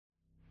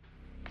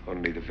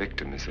Only the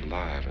victim is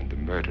alive and the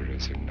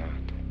murderers are not.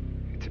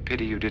 It's a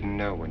pity you didn't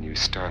know when you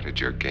started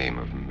your game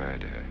of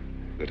murder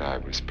that I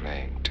was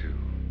playing too.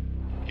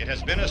 It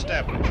has been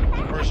established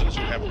that persons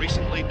who have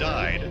recently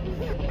died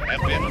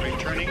have been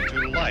returning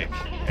to life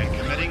and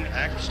committing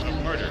acts of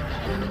murder.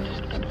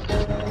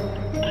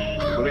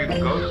 You believe in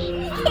ghosts?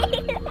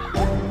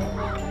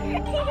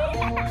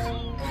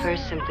 The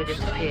first simply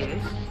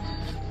disappeared.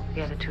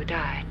 The other two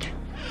died.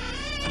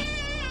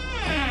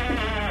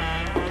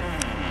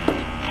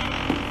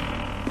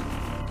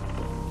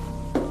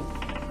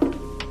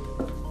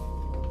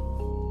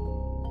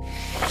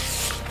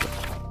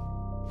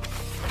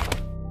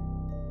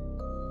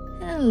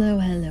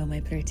 Hello, my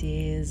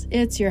pretties.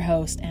 It's your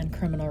host and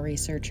criminal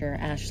researcher,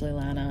 Ashley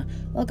Lana,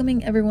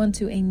 welcoming everyone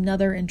to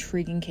another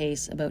intriguing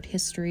case about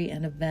history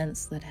and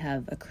events that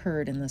have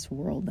occurred in this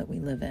world that we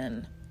live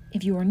in.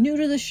 If you are new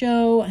to the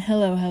show,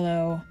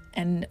 hello,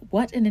 and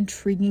what an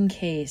intriguing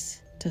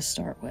case to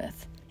start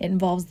with. It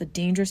involves the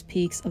dangerous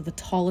peaks of the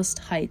tallest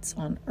heights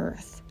on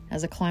Earth.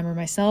 As a climber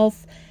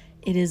myself,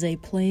 it is a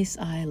place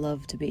I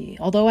love to be,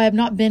 although I have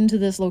not been to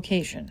this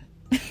location.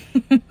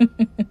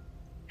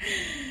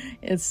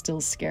 It's still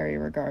scary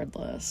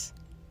regardless.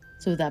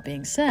 So with that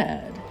being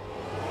said,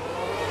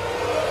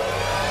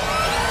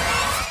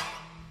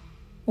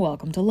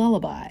 welcome to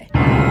Lullaby.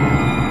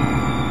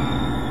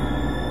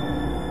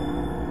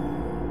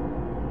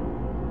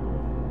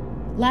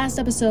 Last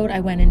episode,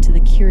 I went into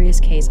the curious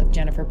case of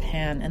Jennifer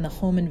Pan and the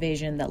home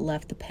invasion that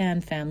left the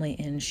Pan family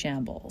in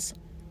shambles.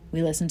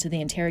 We listened to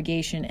the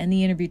interrogation and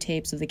the interview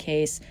tapes of the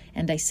case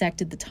and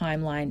dissected the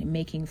timeline,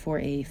 making for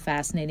a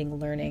fascinating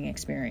learning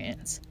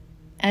experience.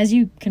 As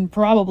you can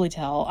probably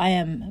tell, I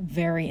am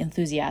very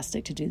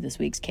enthusiastic to do this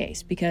week's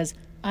case because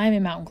I'm a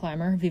mountain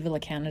climber, Viva la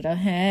Canada,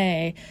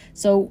 hey.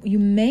 So you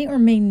may or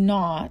may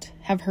not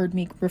have heard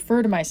me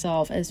refer to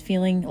myself as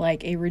feeling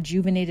like a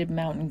rejuvenated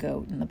mountain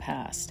goat in the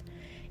past.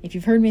 If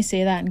you've heard me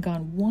say that and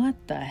gone,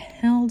 what the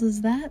hell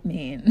does that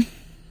mean?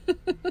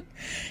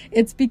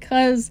 It's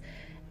because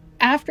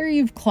after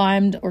you've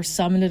climbed or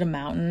summited a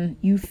mountain,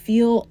 you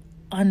feel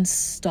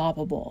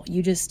unstoppable.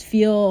 You just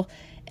feel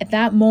at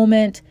that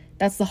moment,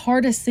 that's the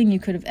hardest thing you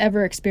could have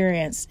ever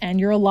experienced, and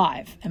you're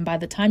alive. And by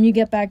the time you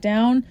get back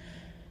down,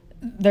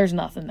 there's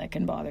nothing that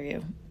can bother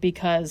you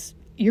because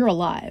you're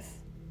alive.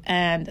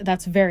 And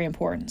that's very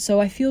important. So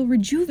I feel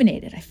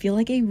rejuvenated. I feel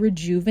like a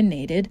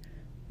rejuvenated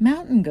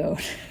mountain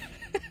goat.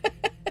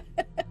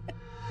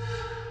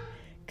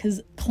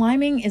 Because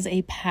climbing is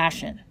a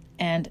passion,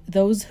 and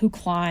those who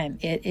climb,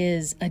 it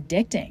is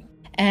addicting.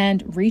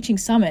 And reaching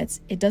summits,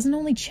 it doesn't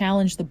only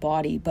challenge the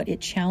body, but it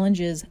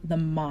challenges the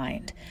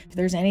mind. If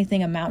there's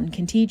anything a mountain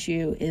can teach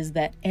you, is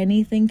that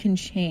anything can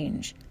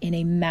change in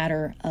a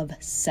matter of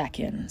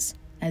seconds,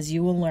 as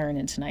you will learn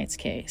in tonight's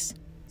case.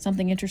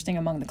 Something interesting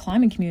among the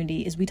climbing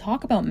community is we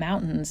talk about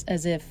mountains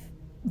as if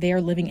they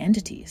are living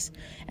entities,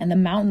 and the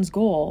mountain's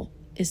goal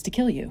is to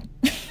kill you.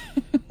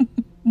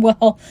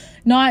 Well,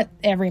 not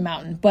every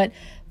mountain, but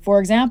for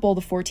example,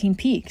 the 14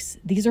 peaks.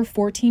 These are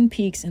 14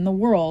 peaks in the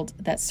world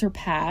that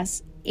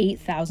surpass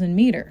 8,000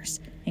 meters.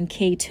 And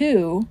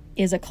K2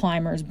 is a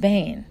climber's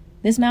bane.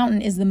 This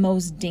mountain is the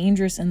most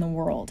dangerous in the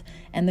world.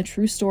 And the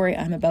true story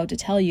I'm about to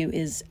tell you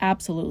is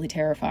absolutely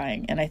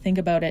terrifying. And I think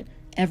about it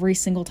every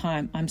single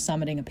time I'm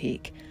summiting a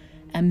peak.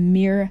 A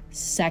mere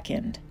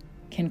second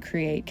can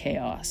create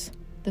chaos.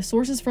 The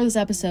sources for this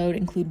episode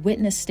include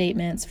witness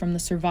statements from the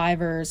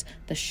survivors,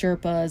 the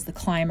Sherpas, the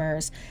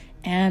climbers,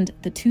 and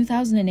the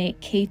 2008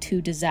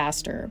 K2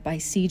 disaster by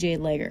C.J.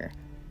 Lager,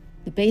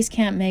 the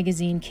Basecamp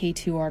magazine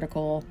K2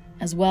 article,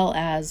 as well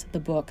as the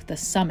book The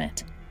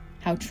Summit,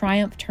 How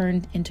Triumph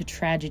Turned into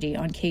Tragedy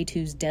on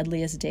K2's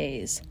Deadliest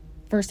Days.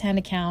 First-hand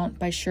account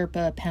by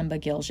Sherpa Pemba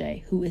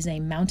Gilje, who is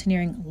a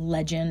mountaineering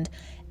legend,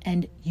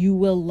 and you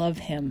will love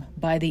him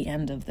by the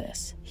end of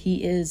this.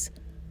 He is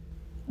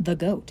the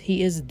goat.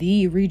 He is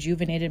the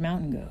rejuvenated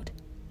mountain goat.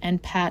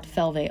 And Pat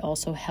Felvey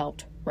also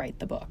helped write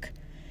the book.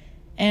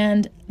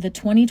 And the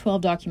 2012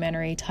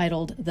 documentary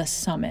titled The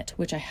Summit,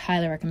 which I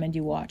highly recommend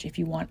you watch if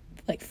you want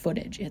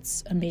footage.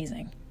 It's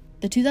amazing.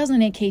 The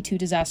 2008 K2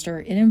 disaster,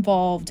 it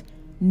involved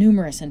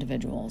numerous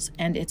individuals,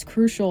 and it's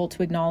crucial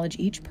to acknowledge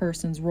each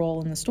person's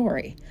role in the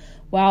story.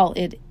 While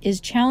it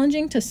is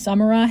challenging to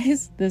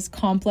summarize this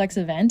complex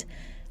event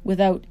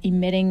without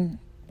omitting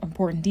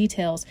important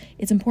details,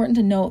 it's important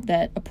to note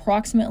that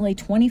approximately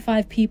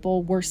 25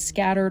 people were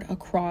scattered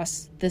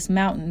across this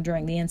mountain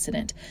during the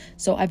incident.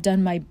 So I've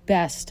done my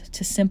best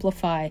to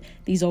simplify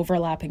these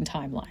overlapping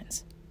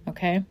timelines.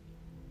 Okay?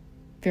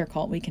 Fair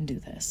call, we can do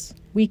this.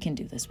 We can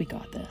do this. We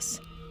got this.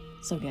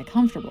 So get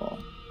comfortable,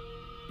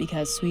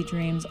 because sweet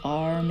dreams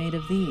are made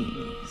of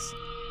these.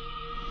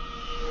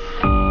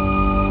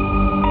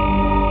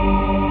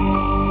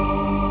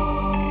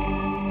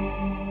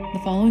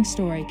 The following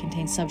story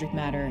contains subject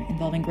matter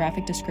involving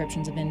graphic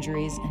descriptions of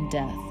injuries and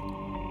death.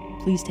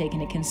 Please take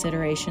into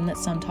consideration that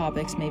some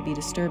topics may be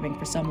disturbing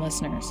for some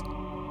listeners.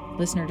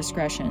 Listener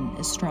discretion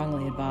is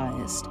strongly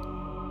advised.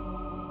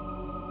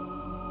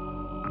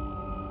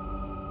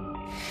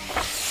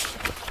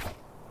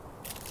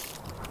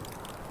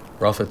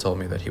 Ralph had told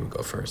me that he would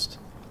go first,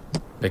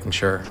 making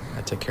sure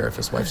I'd take care of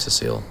his wife,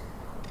 Cecile.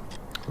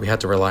 We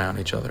had to rely on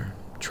each other,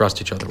 trust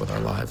each other with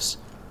our lives.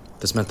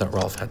 This meant that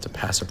Ralph had to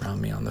pass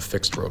around me on the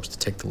fixed ropes to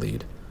take the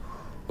lead.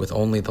 With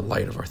only the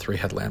light of our 3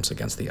 headlamps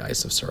against the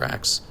ice of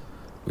Sirax,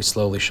 we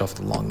slowly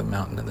shuffled along the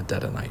mountain in the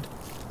dead of night.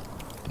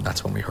 And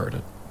that's when we heard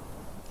it.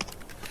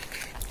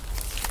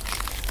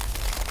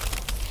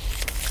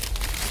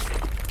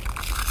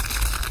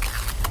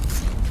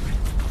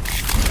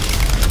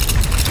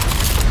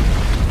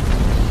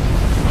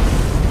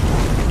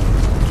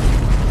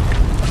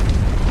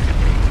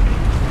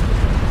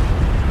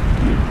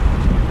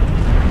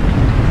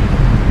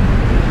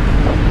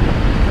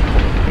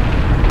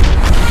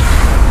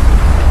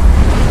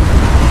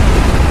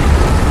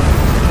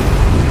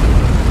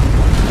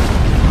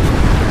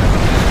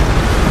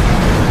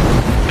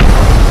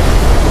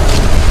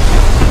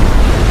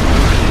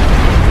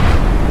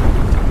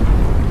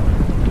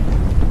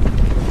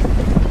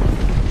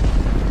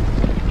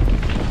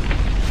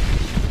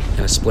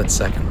 In a split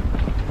second,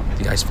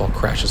 the icefall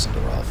crashes into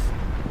Ralph,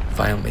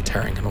 violently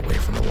tearing him away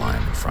from the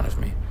line in front of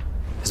me.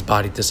 His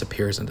body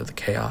disappears into the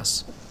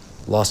chaos,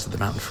 lost to the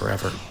mountain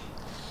forever,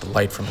 the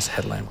light from his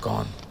headlamp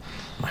gone.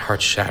 My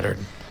heart shattered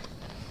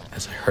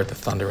as I heard the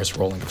thunderous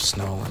rolling of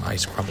snow and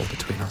ice crumble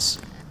between us,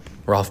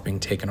 Ralph being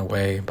taken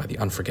away by the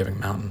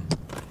unforgiving mountain.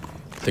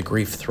 The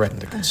grief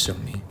threatened to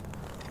consume me,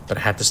 but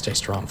I had to stay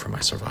strong for my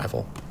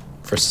survival,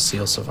 for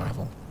Cecile's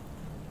survival.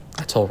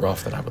 I told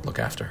Ralph that I would look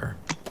after her.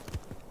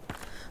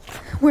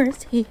 Where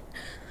is he?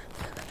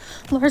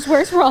 Lars,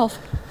 where's Ralph?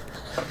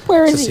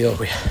 Where is Cecile,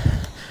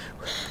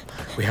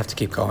 we have to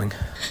keep going.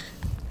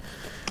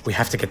 We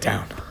have to get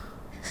down.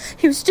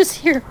 He was just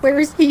here. Where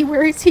is he?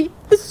 Where is he?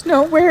 The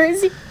snow, where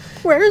is he?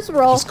 Where is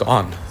Ralph? He's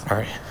gone. All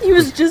right. He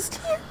was just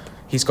here.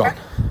 He's gone.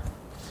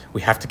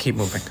 We have to keep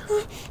moving.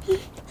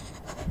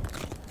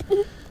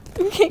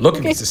 Okay, Look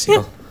at me,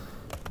 Cecile.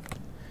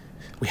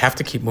 We have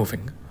to keep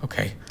moving,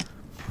 okay?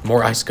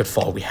 More ice could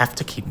fall. We have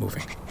to keep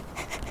moving.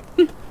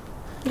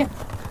 Yeah.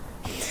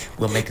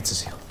 We'll make it,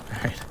 Cecile.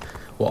 All right.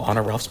 We'll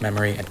honor Ralph's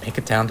memory and make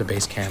it down to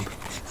base camp.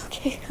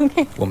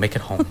 Okay. We'll make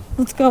it home.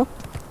 Let's go.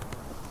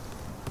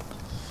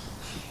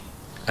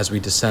 As we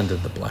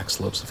descended the black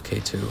slopes of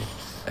K2,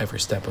 every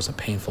step was a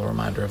painful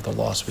reminder of the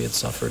loss we had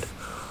suffered,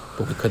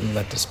 but we couldn't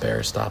let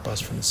despair stop us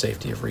from the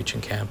safety of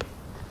reaching camp.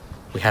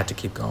 We had to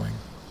keep going.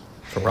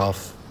 For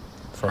Ralph,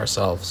 for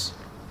ourselves.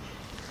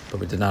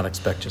 But we did not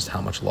expect just how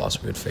much loss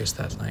we would face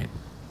that night.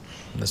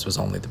 And this was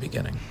only the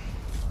beginning.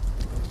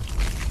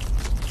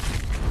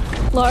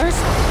 Lars?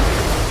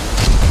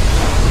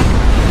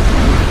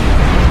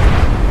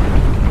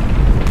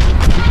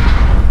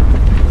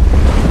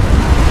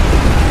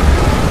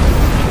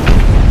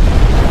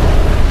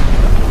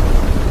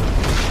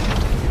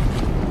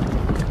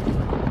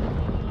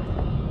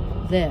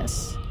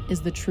 This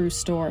is the true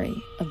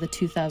story of the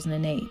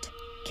 2008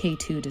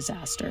 K2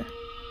 disaster.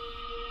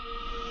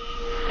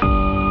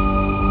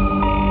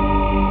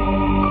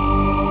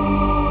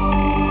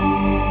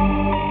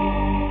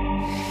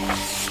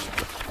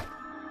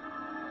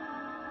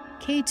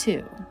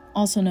 K2,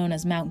 also known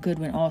as Mount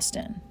Goodwin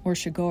Austen, or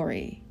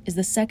Shigori, is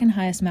the second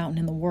highest mountain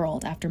in the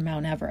world after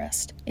Mount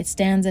Everest. It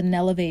stands at an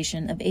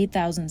elevation of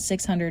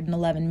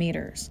 8,611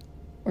 meters,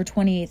 or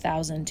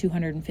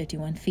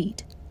 28,251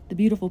 feet. The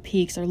beautiful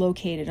peaks are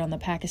located on the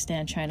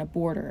Pakistan-China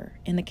border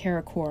in the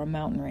Karakoram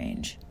mountain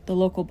range. The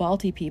local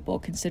Balti people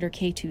consider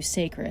K2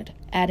 sacred,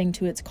 adding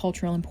to its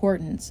cultural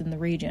importance in the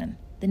region.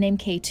 The name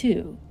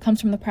K2 comes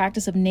from the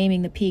practice of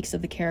naming the peaks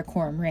of the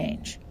Karakoram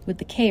range, with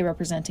the K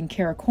representing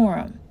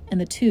Karakoram and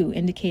the 2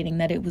 indicating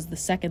that it was the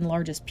second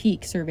largest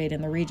peak surveyed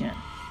in the region.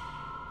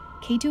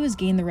 K2 has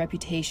gained the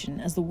reputation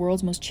as the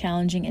world's most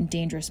challenging and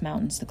dangerous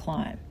mountains to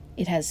climb.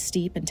 It has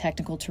steep and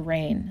technical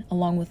terrain,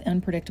 along with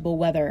unpredictable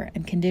weather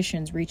and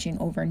conditions reaching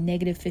over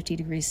negative 50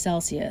 degrees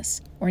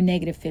Celsius or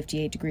negative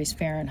 58 degrees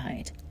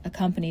Fahrenheit,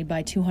 accompanied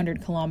by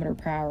 200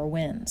 km/h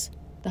winds.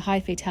 The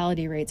high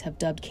fatality rates have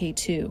dubbed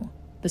K2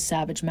 the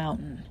Savage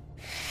Mountain.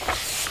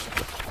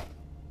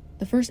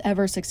 The first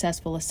ever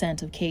successful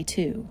ascent of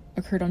K2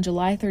 occurred on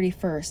July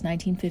 31st,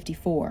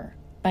 1954,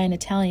 by an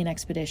Italian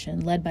expedition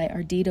led by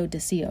Ardito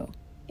Desio.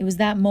 It was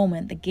that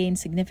moment that gained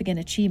significant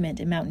achievement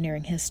in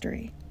mountaineering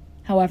history.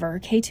 However,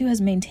 K2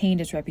 has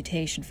maintained its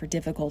reputation for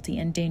difficulty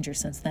and danger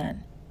since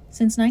then.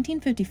 Since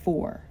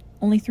 1954,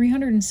 only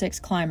 306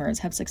 climbers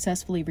have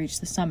successfully reached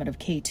the summit of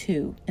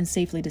K2 and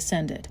safely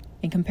descended,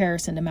 in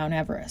comparison to Mount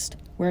Everest,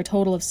 where a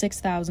total of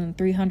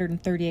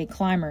 6,338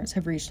 climbers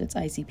have reached its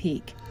icy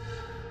peak.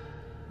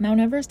 Mount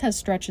Everest has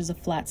stretches of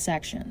flat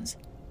sections,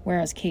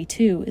 whereas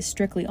K2 is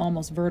strictly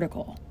almost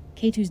vertical.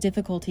 K2's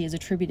difficulty is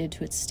attributed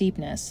to its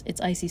steepness,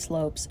 its icy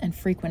slopes, and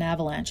frequent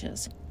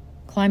avalanches.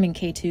 Climbing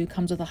K2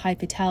 comes with a high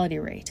fatality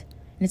rate,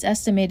 and it's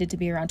estimated to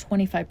be around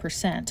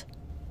 25%.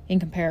 In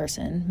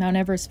comparison, Mount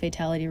Everest's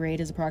fatality rate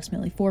is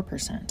approximately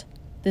 4%.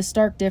 This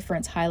stark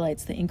difference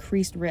highlights the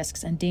increased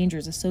risks and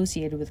dangers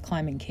associated with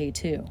climbing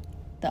K2.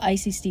 The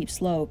icy steep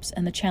slopes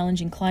and the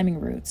challenging climbing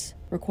routes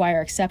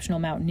require exceptional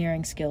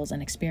mountaineering skills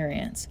and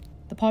experience.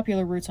 The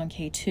popular routes on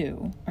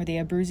K2 are the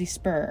Abruzzi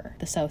Spur,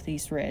 the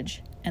Southeast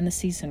Ridge, and the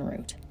Season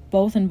route.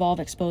 Both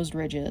involve exposed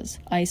ridges,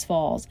 ice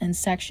falls, and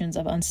sections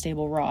of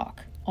unstable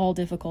rock, all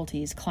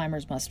difficulties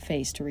climbers must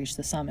face to reach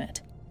the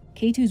summit.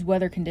 K2's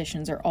weather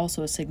conditions are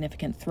also a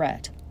significant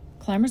threat.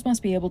 Climbers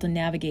must be able to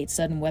navigate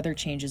sudden weather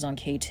changes on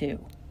K2,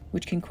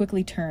 which can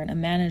quickly turn a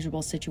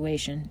manageable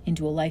situation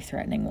into a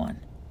life-threatening one.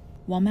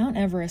 While Mount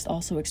Everest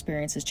also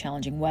experiences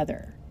challenging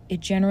weather, it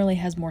generally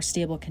has more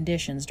stable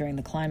conditions during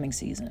the climbing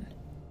season.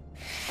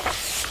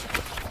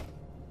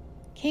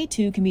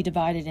 K2 can be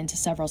divided into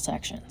several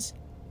sections,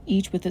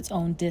 each with its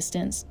own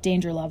distance,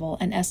 danger level,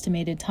 and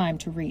estimated time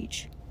to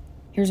reach.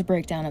 Here's a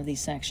breakdown of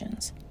these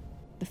sections.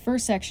 The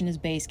first section is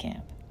base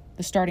camp,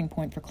 the starting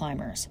point for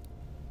climbers.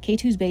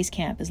 K2's base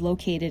camp is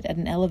located at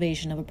an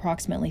elevation of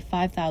approximately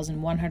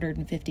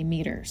 5,150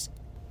 meters,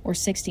 or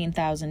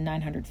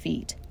 16,900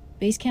 feet.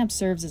 Base camp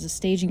serves as a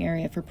staging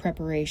area for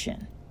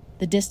preparation.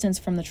 The distance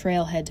from the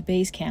trailhead to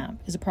base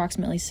camp is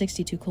approximately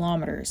 62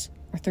 kilometers,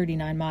 or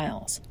 39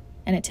 miles,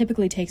 and it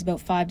typically takes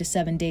about 5 to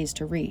 7 days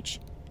to reach,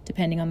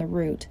 depending on the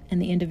route and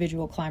the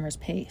individual climber's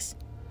pace.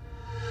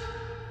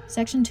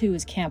 Section 2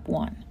 is Camp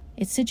 1.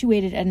 It's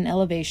situated at an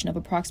elevation of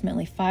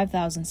approximately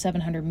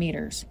 5,700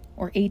 meters,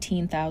 or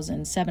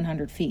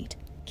 18,700 feet.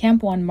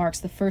 Camp 1 marks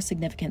the first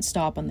significant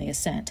stop on the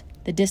ascent.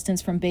 The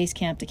distance from base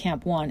camp to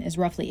Camp 1 is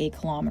roughly 8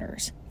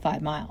 kilometers,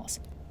 5 miles.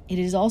 It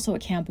is also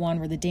at Camp 1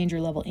 where the danger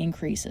level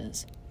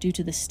increases, due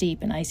to the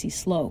steep and icy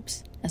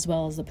slopes, as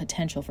well as the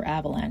potential for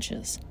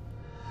avalanches.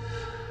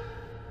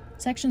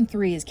 Section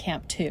 3 is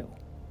Camp 2,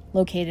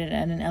 located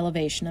at an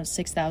elevation of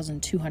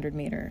 6,200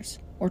 meters,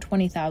 or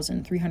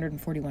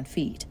 20,341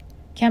 feet.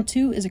 Camp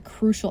 2 is a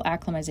crucial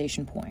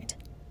acclimatization point.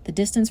 The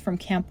distance from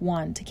Camp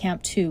 1 to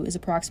Camp 2 is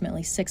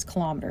approximately 6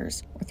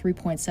 kilometers, or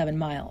 3.7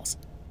 miles,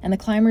 and the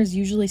climbers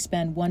usually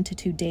spend 1 to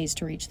 2 days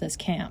to reach this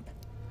camp.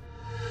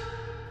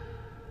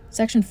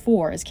 Section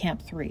 4 is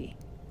Camp 3,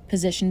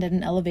 positioned at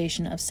an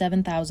elevation of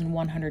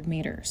 7,100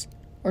 meters,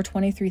 or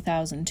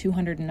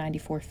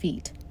 23,294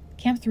 feet.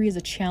 Camp 3 is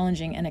a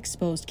challenging and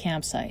exposed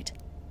campsite.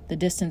 The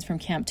distance from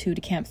Camp 2 to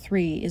Camp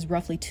 3 is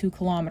roughly 2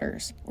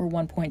 kilometers, or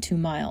 1.2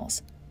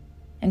 miles,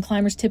 and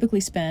climbers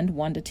typically spend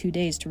 1 to 2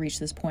 days to reach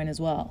this point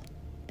as well.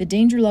 The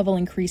danger level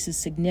increases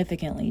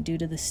significantly due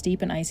to the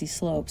steep and icy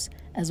slopes,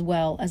 as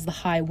well as the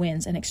high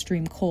winds and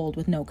extreme cold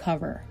with no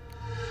cover.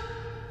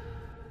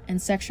 And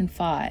Section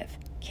 5,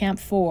 Camp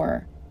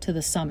 4, to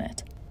the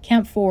summit.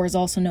 Camp 4 is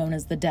also known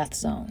as the Death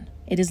Zone.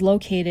 It is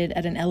located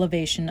at an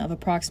elevation of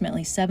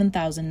approximately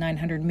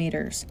 7,900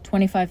 meters,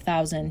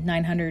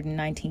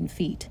 25,919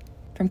 feet.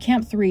 From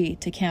Camp 3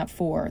 to Camp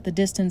 4, the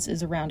distance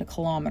is around 1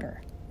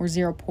 kilometer, or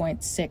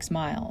 0.6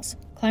 miles.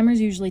 Climbers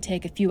usually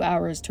take a few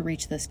hours to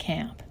reach this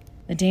camp.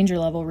 The danger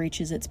level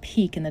reaches its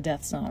peak in the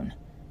Death Zone,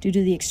 due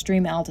to the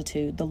extreme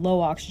altitude, the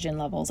low oxygen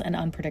levels, and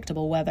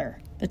unpredictable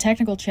weather. The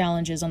technical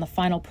challenges on the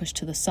final push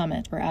to the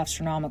summit are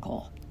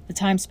astronomical. The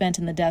time spent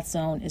in the Death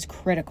Zone is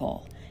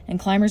critical, and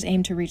climbers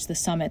aim to reach the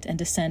summit and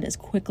descend as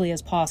quickly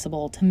as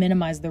possible to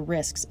minimize the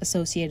risks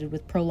associated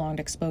with prolonged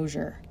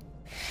exposure.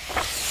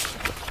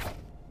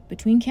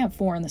 Between Camp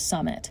 4 and the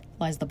summit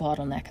lies the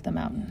bottleneck of the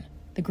mountain.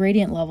 The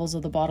gradient levels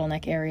of the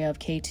bottleneck area of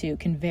K2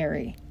 can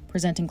vary,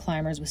 presenting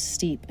climbers with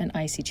steep and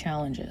icy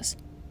challenges.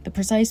 The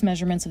precise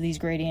measurements of these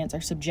gradients are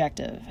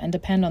subjective and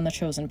depend on the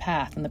chosen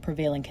path and the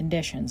prevailing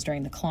conditions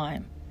during the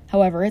climb.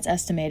 However, it's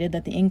estimated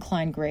that the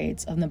incline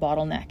grades of the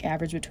bottleneck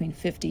average between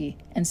 50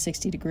 and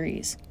 60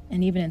 degrees,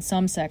 and even in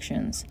some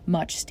sections,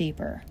 much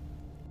steeper.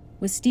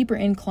 With steeper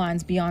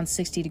inclines beyond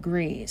 60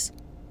 degrees,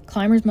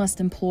 climbers must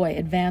employ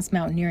advanced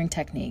mountaineering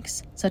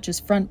techniques, such as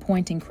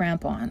front-pointing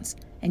crampons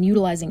and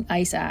utilizing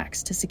ice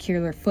axe to secure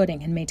their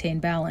footing and maintain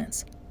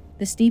balance.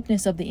 The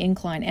steepness of the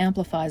incline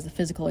amplifies the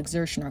physical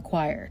exertion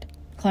required.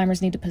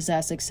 Climbers need to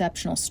possess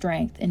exceptional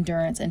strength,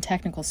 endurance, and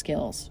technical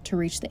skills to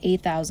reach the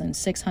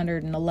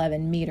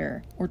 8,611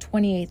 meter, or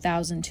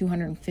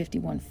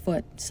 28,251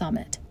 foot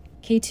summit.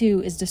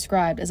 K2 is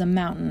described as a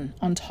mountain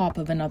on top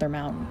of another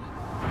mountain.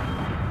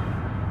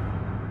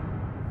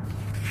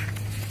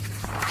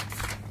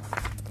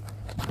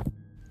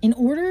 In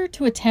order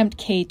to attempt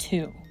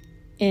K2,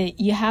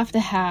 you have to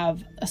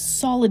have a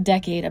solid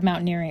decade of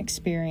mountaineering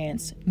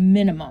experience,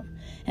 minimum,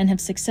 and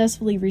have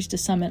successfully reached a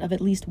summit of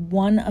at least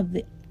one of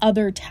the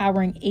other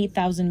towering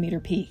 8,000 meter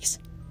peaks.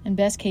 In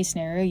best case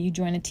scenario, you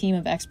join a team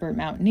of expert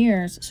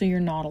mountaineers so you're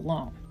not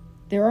alone.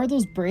 There are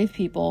those brave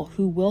people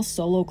who will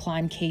solo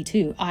climb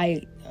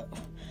K2.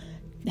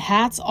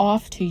 Hats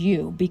off to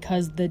you,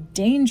 because the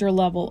danger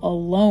level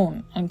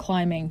alone on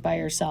climbing by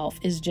yourself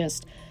is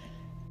just,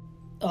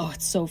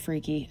 it's so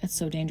freaky. It's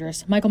so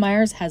dangerous. Michael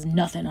Myers has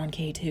nothing on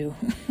K2.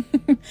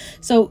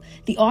 So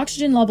the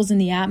oxygen levels in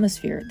the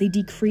atmosphere, they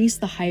decrease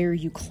the higher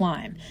you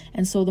climb.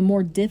 And so the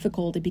more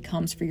difficult it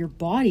becomes for your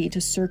body to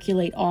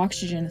circulate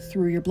oxygen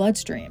through your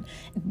bloodstream.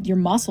 Your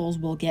muscles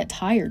will get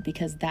tired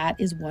because that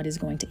is what is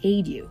going to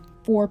aid you.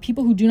 For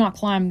people who do not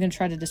climb, I'm going to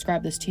try to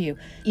describe this to you.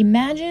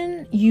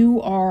 Imagine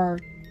you are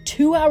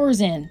 2 hours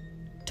in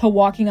to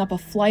walking up a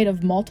flight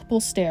of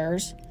multiple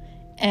stairs,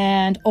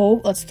 And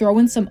let's throw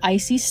in some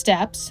icy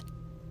steps,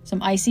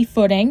 some icy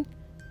footing,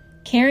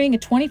 carrying a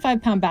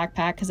 25-pound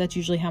backpack, because that's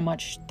usually how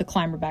much the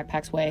climber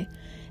backpacks weigh.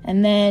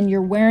 And then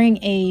you're wearing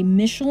a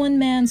Michelin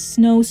Man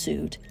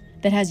snowsuit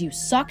that has you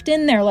sucked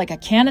in there like a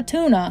can of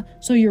tuna,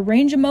 so your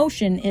range of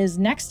motion is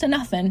next to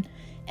nothing,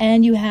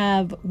 and you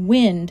have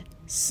wind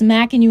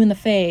smacking you in the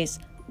face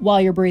while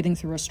you're breathing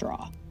through a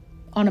straw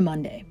on a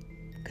Monday,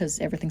 because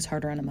everything's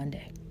harder on a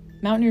Monday.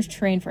 Mountaineers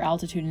train for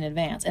altitude in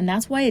advance, and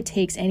that's why it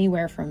takes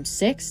anywhere from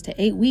 6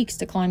 to 8 weeks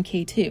to climb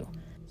K2.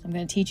 So I'm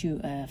going to teach you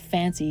a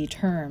fancy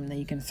term that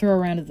you can throw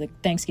around at the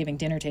Thanksgiving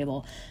dinner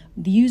table,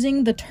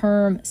 using the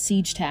term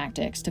siege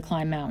tactics to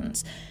climb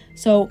mountains.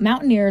 So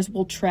mountaineers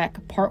will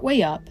trek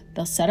partway up,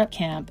 they'll set up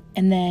camp,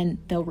 and then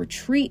they'll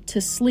retreat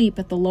to sleep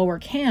at the lower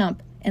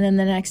camp, and then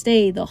the next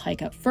day they'll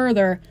hike up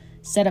further,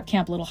 set up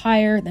camp a little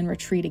higher, then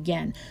retreat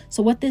again.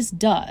 So what this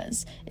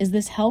does is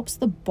this helps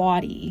the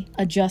body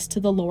adjust to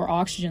the lower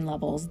oxygen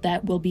levels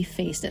that will be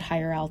faced at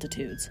higher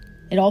altitudes.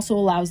 It also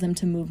allows them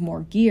to move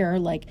more gear,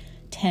 like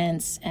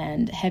tents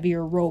and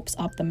heavier ropes,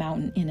 up the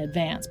mountain in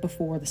advance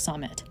before the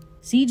summit.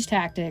 Siege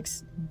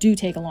tactics do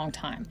take a long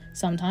time,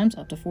 sometimes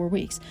up to 4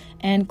 weeks,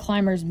 and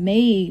climbers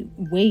may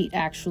wait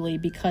actually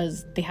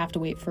because they have to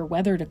wait for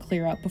weather to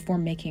clear up before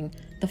making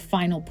the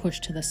final push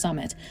to the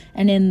summit.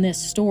 And in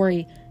this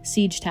story,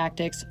 siege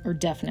tactics are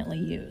definitely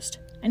used.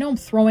 I know I'm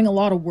throwing a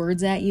lot of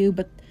words at you,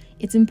 but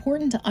it's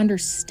important to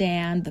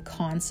understand the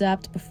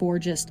concept before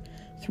just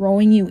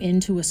throwing you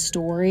into a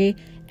story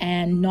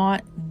and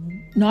not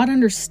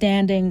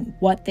understanding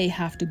what they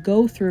have to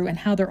go through and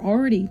how they're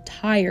already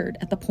tired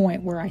at the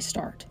point where I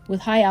start.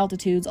 With high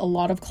altitudes, a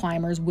lot of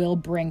climbers will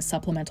bring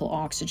supplemental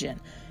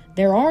oxygen.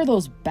 There are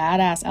those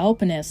badass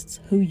alpinists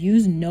who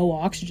use no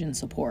oxygen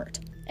support,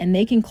 and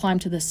they can climb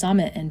to the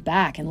summit and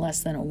back in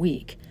less than a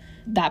week.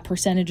 That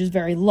percentage is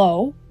very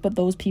low, but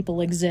those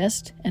people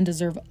exist and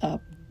deserve a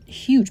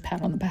huge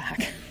pat on the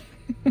back.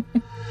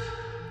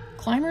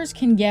 Climbers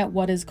can get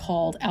what is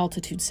called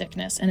altitude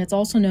sickness, and it's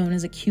also known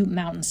as acute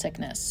mountain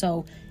sickness,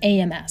 so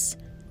AMS.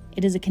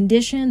 It is a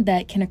condition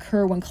that can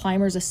occur when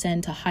climbers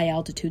ascend to high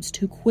altitudes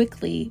too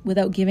quickly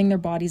without giving their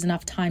bodies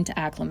enough time to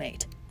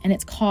acclimate. And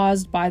it's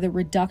caused by the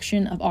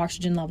reduction of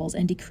oxygen levels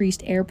and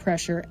decreased air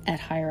pressure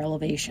at higher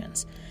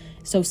elevations.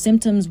 So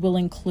symptoms will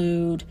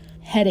include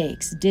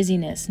headaches,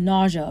 dizziness,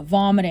 nausea,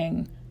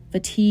 vomiting,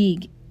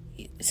 fatigue,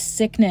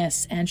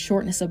 sickness, and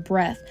shortness of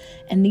breath.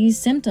 And these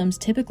symptoms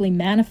typically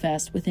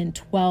manifest within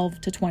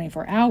 12 to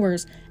 24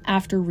 hours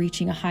after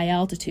reaching a high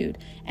altitude,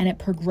 and it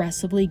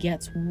progressively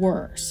gets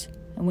worse.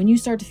 And when you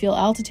start to feel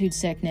altitude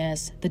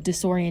sickness, the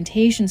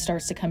disorientation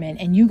starts to come in,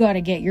 and you got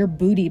to get your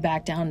booty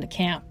back down to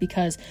camp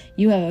because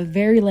you have a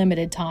very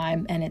limited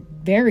time, and it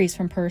varies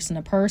from person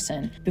to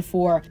person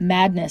before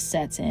madness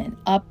sets in.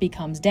 Up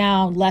becomes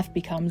down, left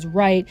becomes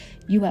right.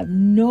 You have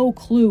no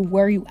clue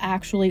where you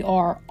actually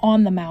are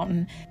on the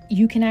mountain.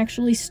 You can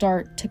actually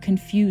start to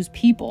confuse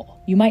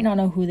people. You might not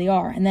know who they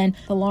are. And then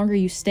the longer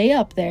you stay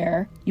up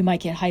there, you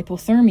might get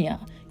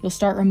hypothermia. You'll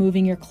start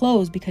removing your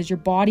clothes because your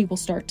body will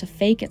start to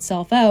fake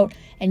itself out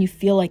and you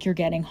feel like you're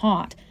getting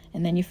hot,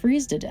 and then you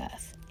freeze to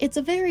death. It's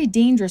a very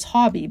dangerous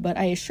hobby, but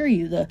I assure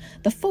you the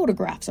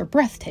photographs are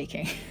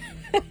breathtaking.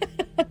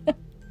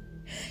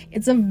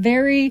 It's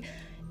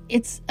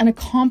an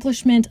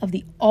accomplishment of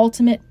the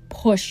ultimate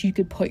push you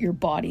could put your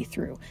body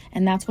through,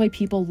 and that's why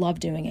people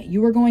love doing it.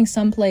 You are going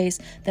someplace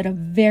that a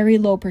very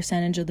low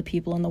percentage of the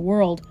people in the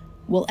world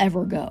will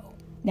ever go.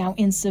 Now,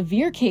 in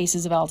severe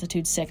cases of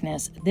altitude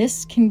sickness,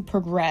 this can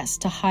progress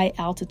to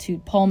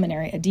high-altitude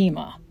pulmonary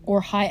edema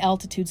or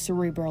high-altitude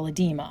cerebral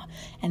edema,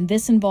 and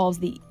this involves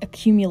the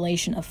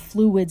accumulation of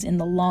fluids in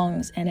the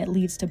lungs, and it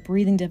leads to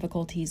breathing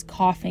difficulties,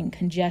 coughing,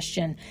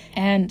 congestion,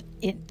 and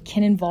it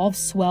can involve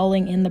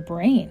swelling in the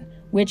brain,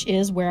 which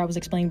is where I was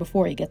explaining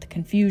before. You get the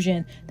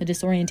confusion, the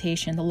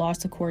disorientation, the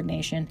loss of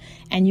coordination,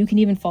 and you can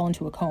even fall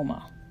into a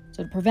coma.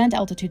 So to prevent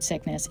altitude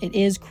sickness, it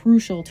is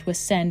crucial to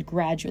ascend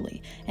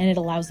gradually, and it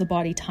allows the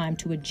body time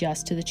to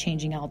adjust to the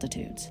changing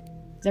altitudes.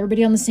 Is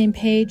everybody on the same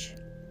page?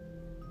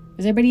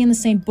 Is everybody in the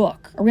same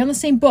book? Are we on the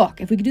same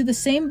book? If we could do the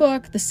same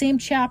book, the same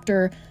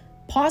chapter,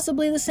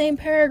 possibly the same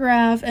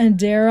paragraph, and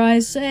dare I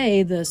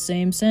say, the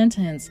same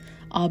sentence,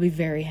 I'll be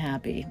very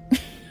happy.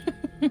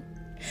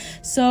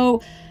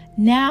 So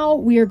now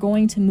we are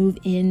going to move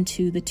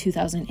into the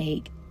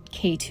 2008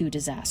 K2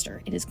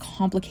 disaster. It is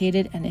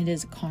complicated and it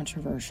is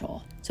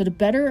controversial. So to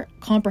better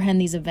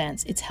comprehend these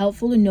events, it's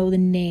helpful to know the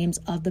names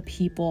of the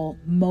people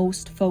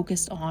most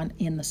focused on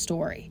in the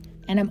story.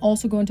 And I'm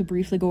also going to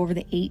briefly go over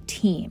the 8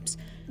 teams.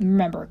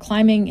 Remember,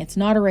 climbing, it's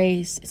not a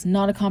race, it's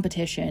not a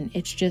competition,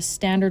 it's just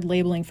standard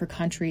labeling for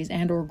countries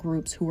and or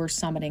groups who are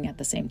summiting at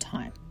the same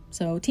time.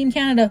 So Team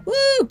Canada,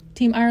 woo!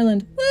 Team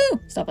Ireland, woo!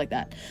 Stuff like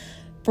that.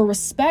 For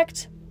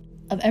respect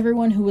of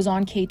everyone who was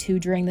on K2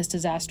 during this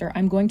disaster,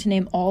 I'm going to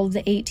name all of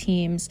the 8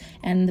 teams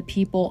and the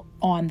people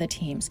on the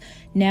teams.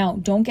 Now,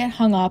 don't get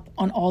hung up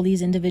on all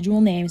these individual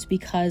names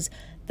because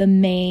the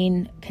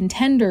main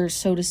contenders,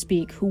 so to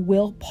speak, who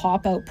will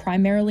pop out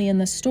primarily in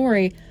the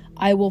story,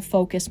 I will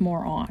focus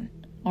more on.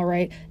 All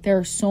right, there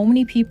are so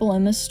many people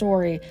in this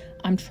story.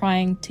 I'm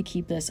trying to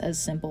keep this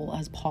as simple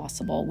as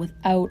possible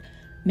without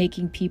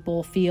making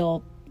people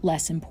feel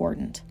less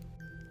important.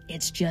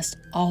 It's just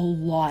a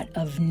lot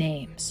of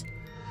names.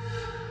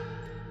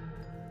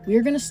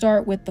 We're going to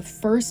start with the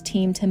first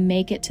team to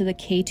make it to the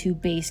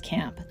K2 base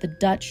camp, the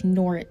Dutch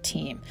Norrit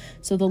team.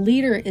 So the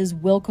leader is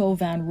Wilco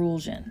van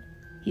Roelgen.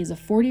 He is a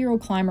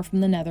 40-year-old climber from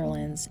the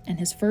Netherlands, and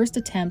his first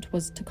attempt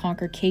was to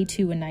conquer K2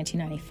 in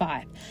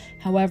 1995.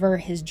 However,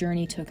 his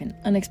journey took an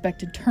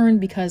unexpected turn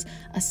because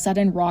a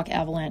sudden rock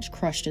avalanche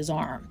crushed his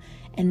arm.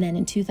 And then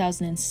in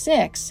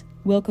 2006,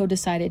 Wilco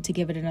decided to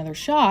give it another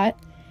shot,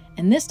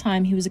 and this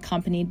time he was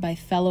accompanied by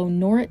fellow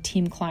Norrit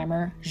team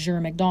climber Ger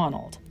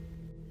McDonald.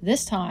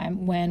 This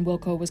time, when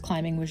Wilco was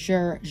climbing with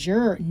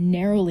Ger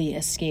narrowly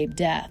escaped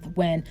death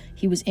when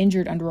he was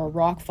injured under a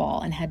rock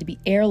fall and had to be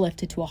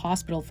airlifted to a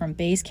hospital from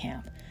base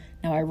camp.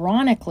 Now,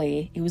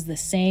 ironically, it was the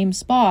same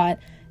spot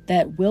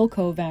that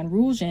Wilco van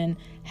Roelgen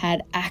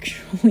had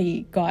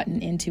actually gotten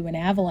into an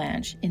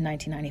avalanche in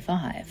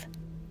 1995.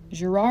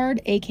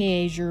 Gerard,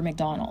 aka Ger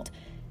McDonald,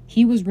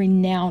 he was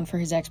renowned for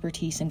his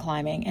expertise in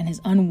climbing and his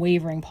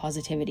unwavering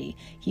positivity.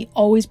 He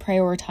always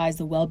prioritized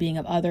the well-being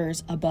of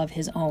others above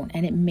his own,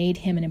 and it made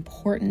him an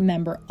important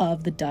member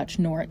of the Dutch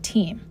Norrit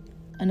team.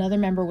 Another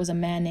member was a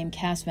man named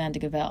Cas van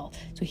de Gevel.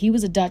 So he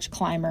was a Dutch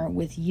climber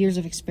with years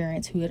of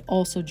experience who had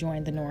also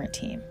joined the Norrit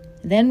team.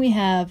 Then we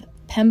have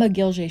Pemba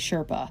Gilje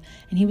Sherpa,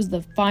 and he was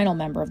the final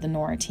member of the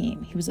Norrit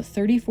team. He was a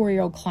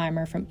 34-year-old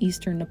climber from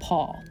eastern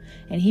Nepal,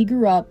 and he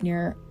grew up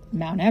near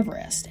Mount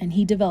Everest, and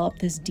he developed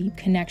this deep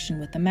connection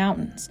with the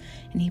mountains,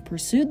 and he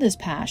pursued this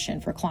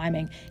passion for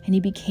climbing, and he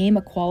became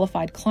a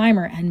qualified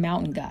climber and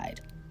mountain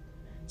guide.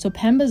 So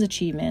Pemba's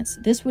achievements,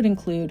 this would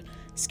include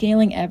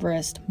scaling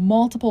Everest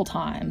multiple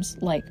times,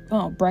 like,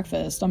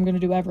 breakfast, I'm going to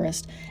do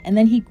Everest, and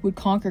then he would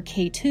conquer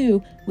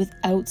K2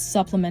 without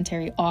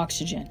supplementary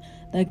oxygen.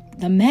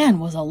 The man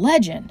was a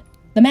legend.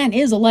 The man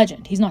is a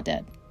legend. He's not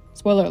dead.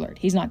 Spoiler alert,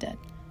 he's not dead.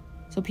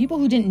 So people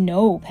who didn't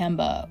know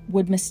Pemba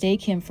would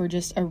mistake him for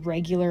just a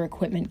regular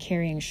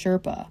equipment-carrying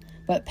Sherpa,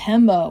 but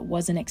Pemba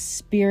was an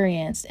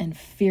experienced and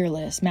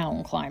fearless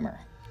mountain climber.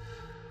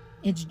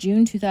 It's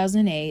June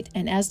 2008,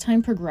 and as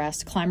time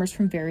progressed, climbers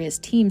from various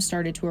teams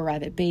started to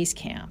arrive at base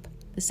camp.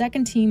 The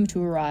second team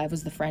to arrive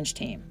was the French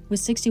team,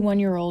 with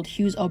 61-year-old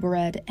Hugues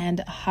Obered and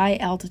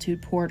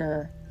high-altitude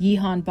porter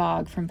Yihan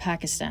Bog from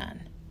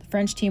Pakistan.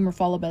 French team were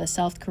followed by the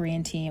South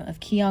Korean team of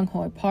Kyung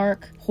Hoi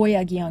Park,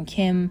 Hoya Gyeong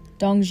Kim,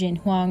 Dong Jin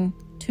Hwang,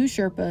 two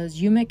Sherpas,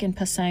 Yumik and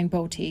Pasang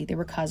Boti, they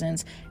were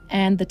cousins,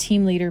 and the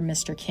team leader,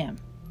 Mr. Kim.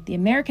 The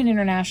American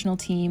international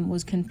team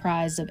was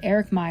comprised of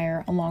Eric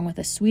Meyer along with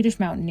a Swedish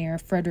mountaineer,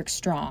 Fredrik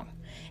Strong.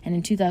 And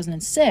in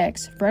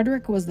 2006,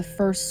 Fredrik was the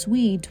first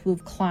Swede to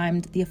have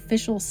climbed the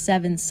official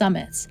 7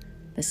 summits,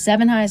 the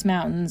 7 highest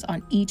mountains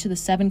on each of the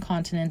 7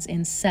 continents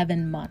in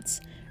 7 months,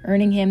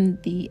 earning him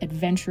the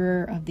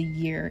Adventurer of the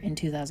Year in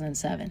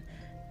 2007.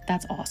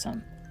 That's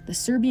awesome. The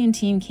Serbian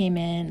team came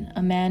in,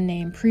 a man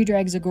named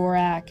Predrag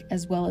Zagorak,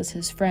 as well as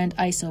his friend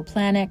Iso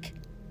Planik,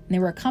 and they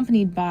were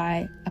accompanied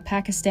by a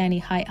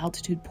Pakistani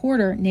high-altitude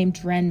porter named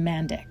Dren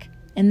Mandik.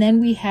 And then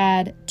we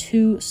had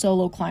 2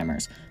 solo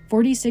climbers,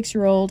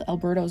 46-year-old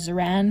Alberto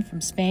Zeran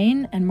from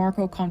Spain and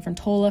Marco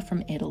Confrontola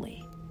from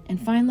Italy. And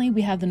finally,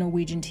 we have the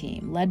Norwegian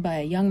team, led by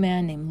a young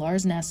man named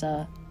Lars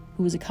Nessa,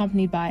 who was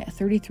accompanied by a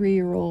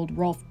 33-year-old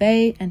Rolf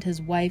Bay and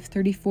his wife,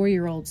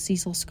 34-year-old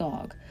Cecil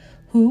Skog,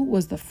 who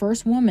was the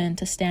first woman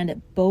to stand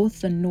at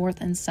both the North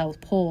and South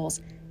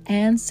Poles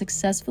and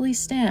successfully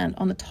stand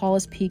on the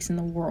tallest peaks in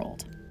the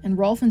world. And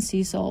Rolf and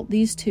Cecil,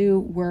 these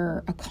two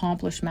were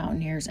accomplished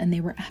mountaineers, and they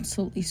were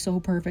absolutely so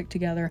perfect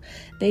together.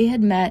 They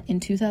had met in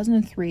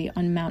 2003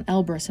 on Mount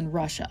Elbrus in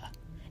Russia.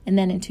 And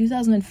then in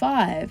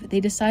 2005, they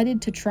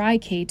decided to try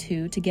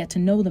K2 to get to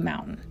know the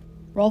mountain.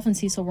 Rolf and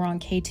Cecil were on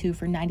K2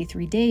 for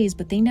 93 days,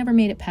 but they never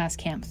made it past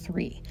Camp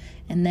 3.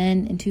 And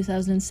then in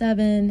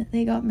 2007,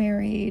 they got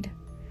married.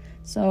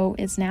 So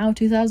it's now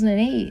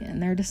 2008,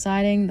 and they're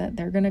deciding that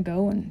they're going to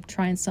go and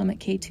try and summit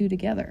K2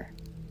 together.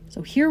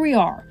 So here we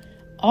are.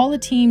 All the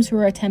teams who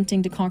are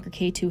attempting to conquer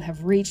K2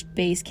 have reached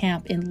base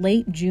camp in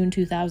late June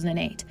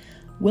 2008.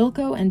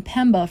 Wilco and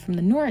Pemba from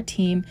the Norrit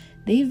team,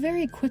 they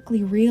very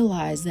quickly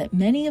realized that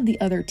many of the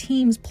other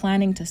teams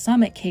planning to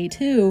summit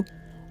K2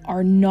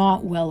 are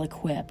not well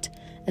equipped,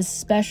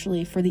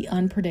 especially for the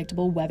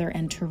unpredictable weather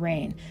and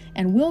terrain.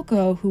 And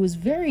Wilco, who is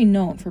very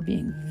known for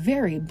being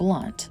very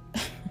blunt,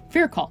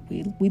 fear cult,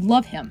 we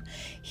love him,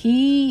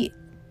 he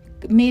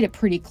made it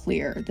pretty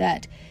clear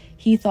that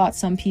he thought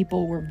some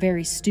people were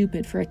very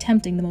stupid for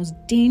attempting the most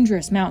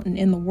dangerous mountain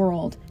in the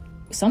world.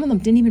 Some of them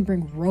didn't even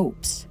bring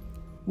ropes.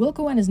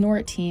 Wilco and his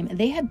Norrit team,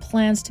 they had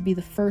plans to be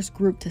the first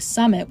group to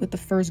summit with the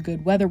first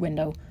good weather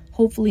window,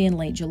 hopefully in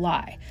late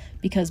July,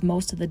 because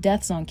most of the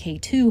deaths on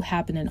K2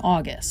 happened in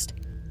August.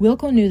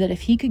 Wilco knew that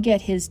if he could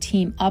get his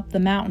team up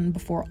the mountain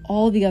before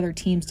all the other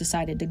teams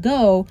decided to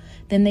go,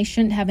 then they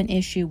shouldn't have an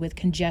issue with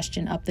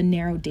congestion up the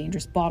narrow,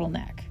 dangerous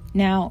bottleneck.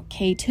 Now,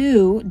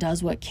 K2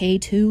 does what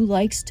K2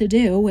 likes to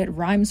do, it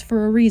rhymes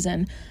for a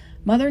reason,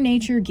 Mother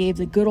Nature gave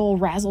the good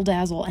old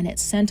razzle-dazzle, and it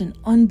sent an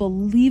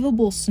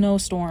unbelievable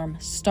snowstorm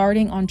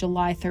starting on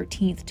July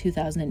 13th,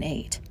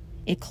 2008.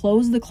 It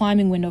closed the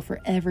climbing window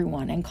for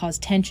everyone and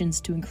caused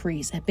tensions to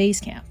increase at base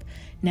camp.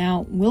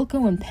 Now,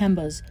 Wilco and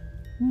Pemba's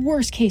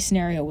worst-case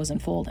scenario was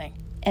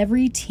unfolding.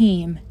 Every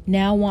team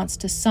now wants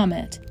to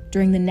summit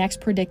during the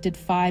next predicted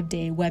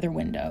 5-day weather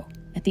window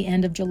at the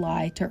end of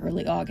July to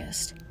early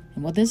August.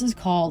 And what this is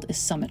called is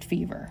summit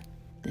fever.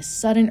 This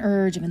sudden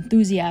urge of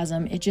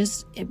enthusiasm,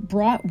 it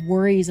brought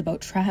worries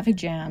about traffic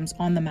jams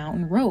on the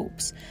mountain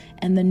ropes.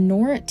 And the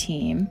NORAD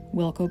team,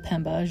 Wilco,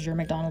 Pemba, Jure,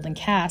 McDonald, and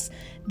Cass,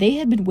 they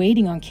had been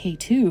waiting on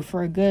K2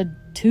 for a good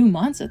 2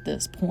 months at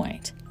this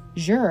point.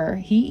 Jure,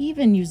 he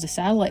even used a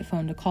satellite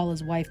phone to call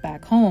his wife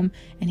back home,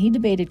 and he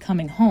debated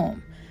coming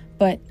home.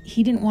 But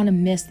he didn't want to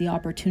miss the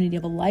opportunity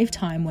of a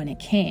lifetime when it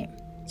came.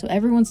 So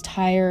everyone's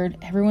tired,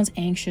 everyone's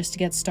anxious to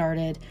get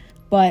started,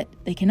 but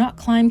they cannot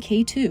climb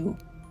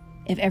K2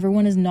 if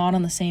everyone is not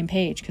on the same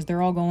page, because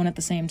they're all going at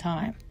the same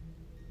time.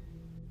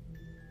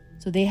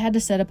 So they had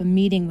to set up a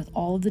meeting with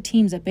all of the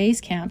teams at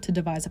base camp to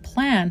devise a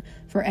plan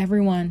for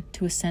everyone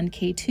to ascend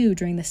K2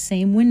 during the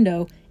same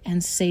window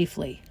and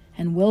safely.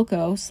 And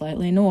Wilco,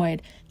 slightly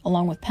annoyed,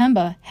 along with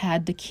Pemba,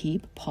 had to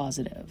keep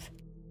positive.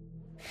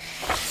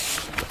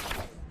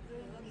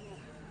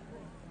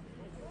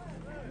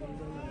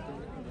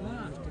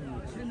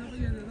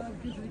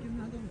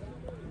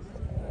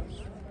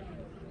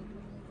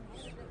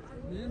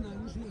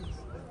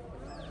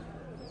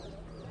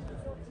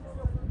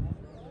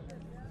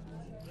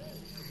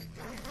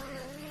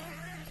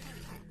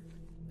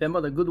 Pemba,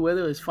 the good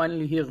weather is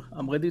finally here.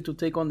 I'm ready to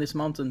take on this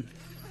mountain.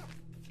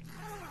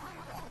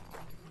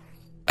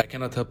 I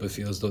cannot help but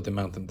feel as though the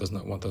mountain does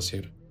not want us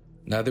here.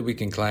 Now that we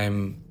can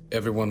climb,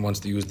 everyone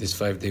wants to use this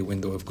 5-day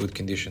window of good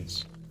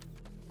conditions.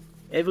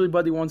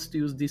 Everybody wants to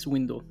use this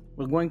window.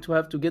 We're going to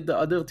have to get the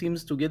other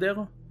teams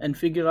together and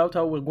figure out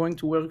how we're going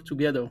to work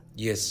together.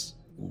 Yes,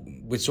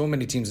 with so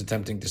many teams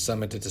attempting to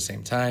summit at the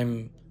same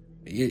time,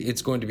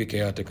 it's going to be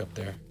chaotic up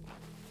there.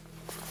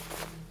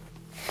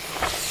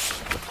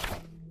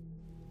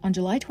 On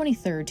July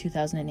 23,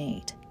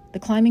 2008, the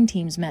climbing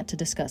teams met to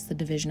discuss the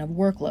division of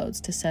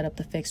workloads to set up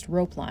the fixed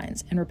rope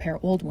lines and repair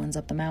old ones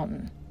up the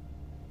mountain.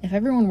 If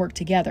everyone worked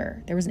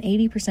together, there was an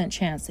 80%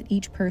 chance that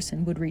each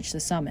person would reach the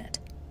summit.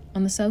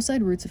 On the south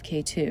side routes of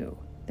K2,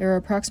 there are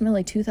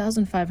approximately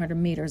 2,500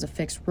 meters of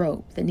fixed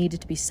rope that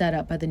needed to be set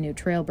up by the new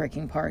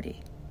trail-breaking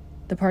party.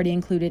 The party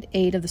included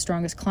 8 of the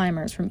strongest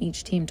climbers from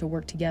each team to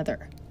work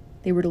together.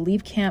 They were to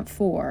leave Camp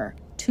 4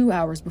 2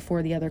 hours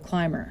before the other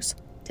climbers.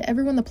 To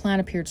everyone, the plan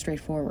appeared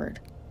straightforward.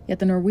 Yet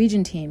the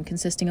Norwegian team,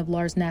 consisting of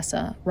Lars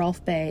Nessa,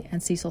 Rolf Bay,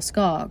 and Cecil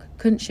Skog,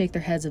 couldn't shake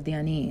their heads of the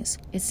unease.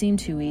 It seemed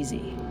too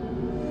easy.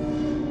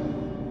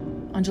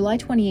 On July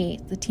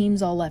 28th, the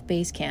teams all left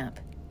base camp,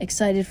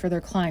 excited for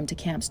their climb to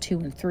Camps 2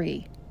 and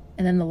 3,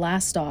 and then the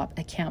last stop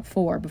at Camp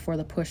 4 before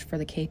the push for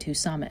the K2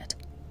 summit.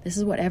 This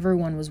is what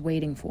everyone was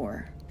waiting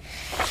for.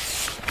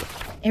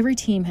 Every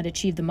team had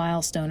achieved the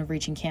milestone of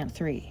reaching Camp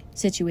 3,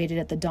 situated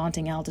at the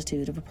daunting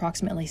altitude of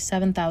approximately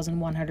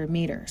 7,100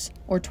 meters,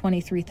 or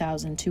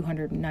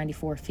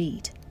 23,294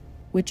 feet.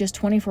 With just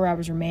 24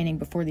 hours remaining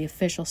before the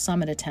official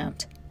summit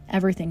attempt,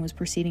 everything was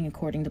proceeding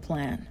according to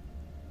plan.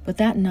 But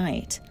that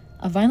night,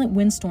 a violent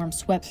windstorm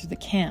swept through the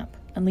camp,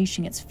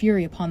 unleashing its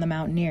fury upon the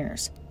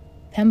mountaineers.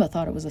 Pemba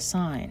thought it was a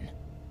sign.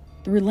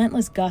 The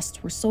relentless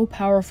gusts were so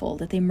powerful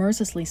that they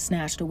mercilessly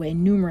snatched away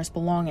numerous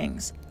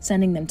belongings,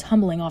 sending them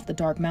tumbling off the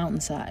dark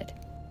mountainside.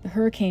 The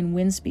hurricane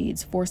wind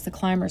speeds forced the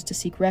climbers to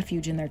seek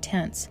refuge in their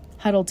tents,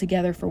 huddled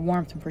together for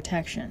warmth and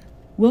protection.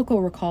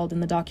 Wilco recalled in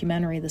the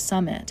documentary The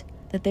Summit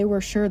that they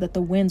were sure that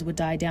the winds would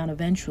die down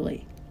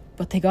eventually,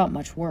 but they got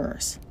much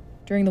worse.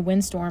 During the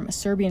windstorm, a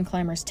Serbian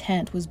climber's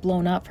tent was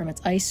blown up from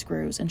its ice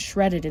screws and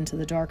shredded into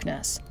the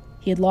darkness.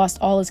 He had lost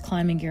all his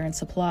climbing gear and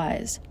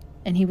supplies,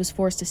 and he was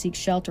forced to seek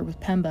shelter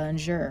with Pemba and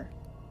Jure.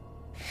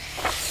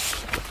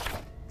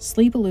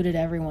 Sleep eluded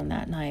everyone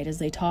that night as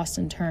they tossed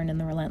and turned in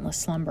the relentless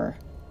slumber.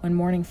 When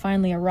morning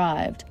finally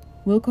arrived,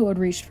 Wilco had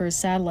reached for his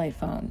satellite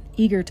phone,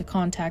 eager to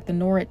contact the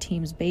NORAD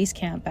team's base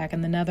camp back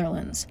in the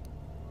Netherlands.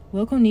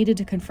 Wilco needed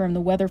to confirm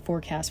the weather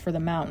forecast for the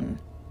mountain,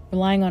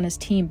 relying on his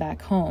team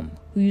back home,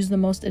 who used the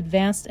most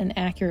advanced and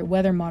accurate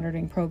weather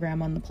monitoring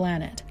program on the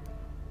planet.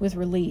 With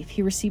relief,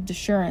 he received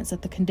assurance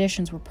that the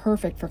conditions were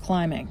perfect for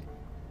climbing.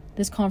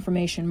 This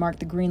confirmation marked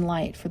the green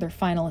light for their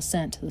final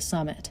ascent to the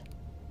summit.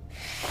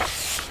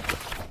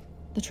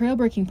 The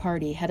trail-breaking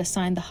party had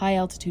assigned the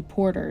high-altitude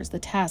porters the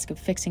task of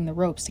fixing the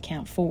ropes to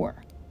Camp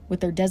 4,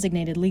 with their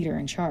designated leader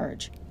in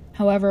charge.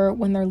 However,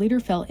 when their leader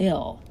fell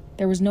ill,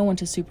 there was no one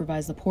to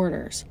supervise the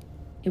porters.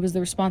 It was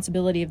the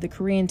responsibility of the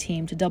Korean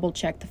team to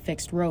double-check the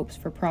fixed ropes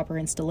for proper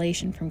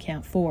installation from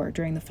Camp 4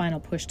 during the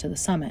final push to the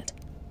summit.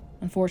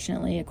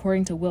 Unfortunately,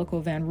 according to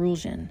Wilco van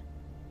Roelgen,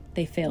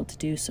 they failed to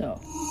do so.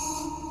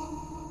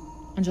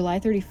 On July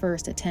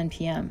 31st at 10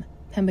 p.m.,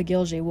 Pemba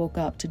Gilje woke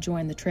up to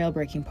join the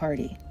trail-breaking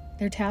party.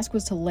 Their task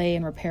was to lay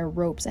and repair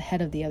ropes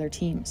ahead of the other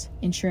teams,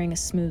 ensuring a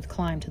smooth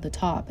climb to the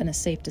top and a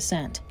safe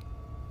descent.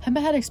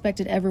 Pemba had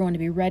expected everyone to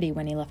be ready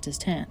when he left his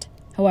tent.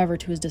 However,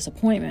 to his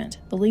disappointment,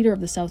 the leader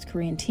of the South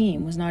Korean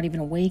team was not even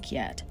awake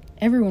yet.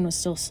 Everyone was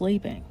still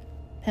sleeping.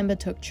 Pemba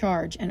took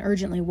charge and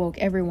urgently woke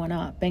everyone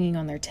up, banging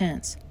on their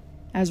tents.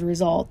 As a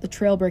result, the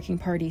trail-breaking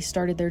party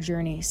started their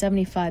journey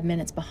 75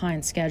 minutes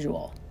behind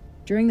schedule.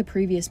 During the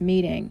previous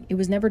meeting, it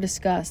was never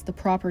discussed the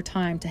proper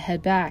time to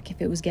head back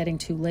if it was getting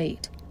too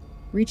late.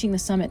 Reaching the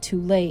summit too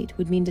late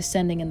would mean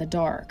descending in the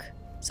dark,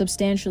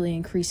 substantially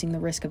increasing the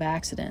risk of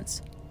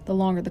accidents. The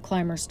longer the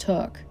climbers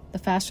took, the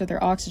faster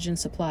their oxygen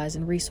supplies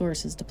and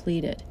resources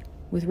depleted,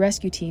 with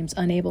rescue teams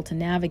unable to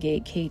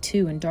navigate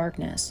K2 in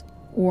darkness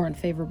or in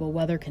favorable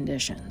weather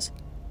conditions.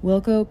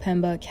 Wilco,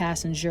 Pemba,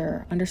 Cass, and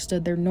Jur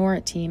understood their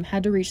NORAD team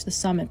had to reach the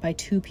summit by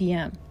 2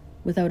 p.m.,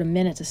 without a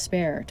minute to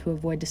spare to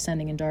avoid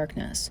descending in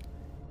darkness.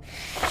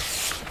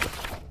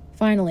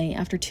 Finally,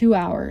 after 2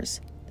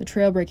 hours, the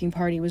trail-breaking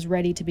party was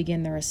ready to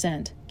begin their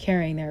ascent,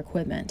 carrying their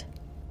equipment.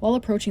 While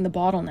approaching the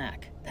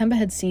bottleneck, Pemba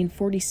had seen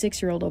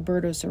 46-year-old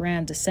Alberto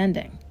Saran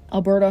descending.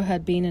 Alberto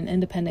had been an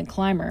independent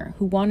climber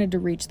who wanted to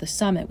reach the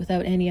summit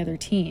without any other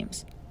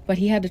teams, but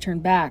he had to turn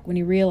back when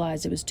he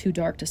realized it was too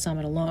dark to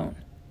summit alone.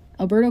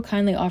 Alberto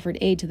kindly offered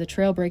aid to the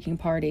trail-breaking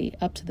party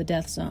up to the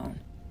death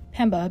zone.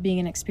 Pemba, being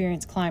an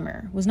experienced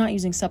climber, was not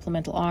using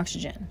supplemental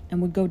oxygen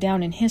and would go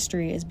down in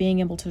history as being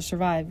able to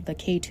survive the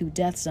K2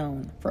 death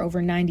zone for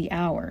over 90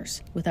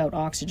 hours without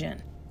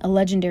oxygen, a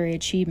legendary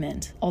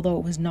achievement, although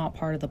it was not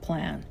part of the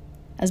plan.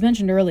 As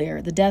mentioned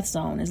earlier, the death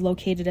zone is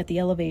located at the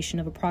elevation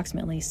of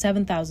approximately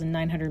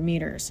 7,900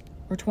 meters,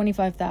 or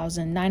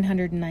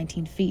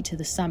 25,919 feet to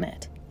the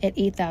summit, at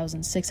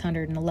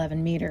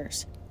 8,611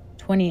 meters,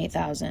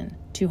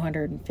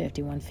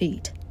 28,251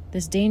 feet.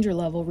 This danger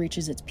level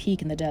reaches its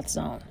peak in the death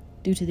zone,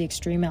 due to the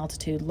extreme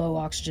altitude, low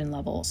oxygen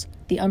levels,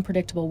 the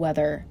unpredictable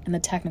weather, and the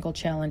technical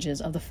challenges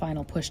of the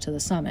final push to the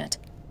summit.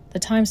 The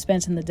time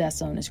spent in the death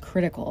zone is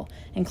critical,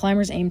 and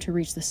climbers aim to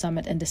reach the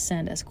summit and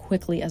descend as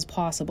quickly as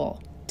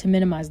possible to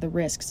minimize the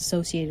risks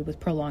associated with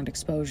prolonged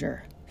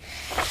exposure.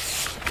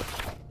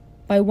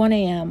 By 1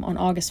 a.m. on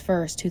August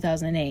 1,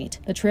 2008,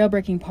 the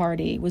trail-breaking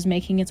party was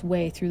making its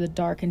way through the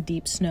dark and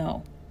deep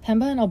snow.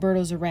 Pemba and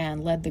Alberto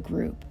Saran led the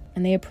group,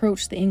 and they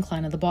approached the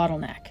incline of the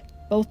bottleneck.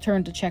 Both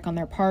turned to check on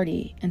their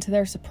party, and to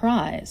their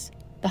surprise,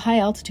 the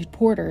high-altitude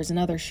porters and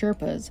other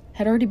Sherpas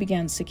had already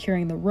begun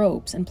securing the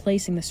ropes and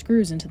placing the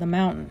screws into the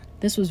mountain.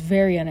 This was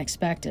very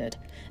unexpected,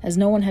 as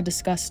no one had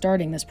discussed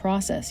starting this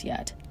process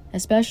yet,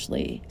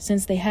 especially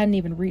since they hadn't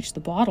even reached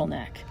the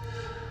bottleneck.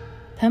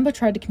 Pemba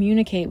tried to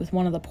communicate with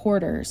one of the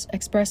porters,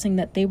 expressing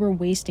that they were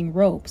wasting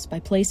ropes by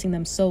placing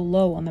them so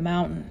low on the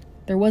mountain.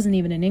 There wasn't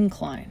even an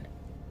incline.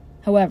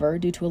 However,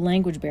 due to a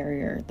language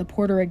barrier, the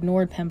porter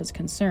ignored Pemba's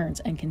concerns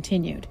and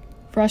continued.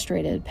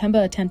 Frustrated,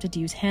 Pemba attempted to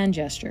use hand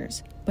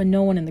gestures, but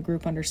no one in the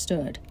group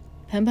understood.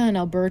 Pemba and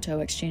Alberto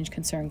exchanged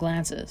concerned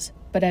glances,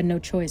 but had no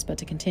choice but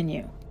to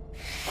continue.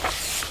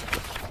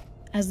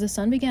 As the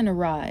sun began to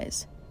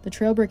rise, the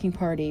trail-breaking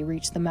party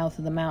reached the mouth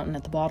of the mountain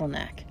at the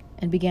bottleneck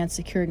and began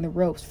securing the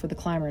ropes for the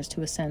climbers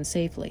to ascend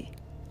safely.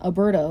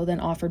 Alberto then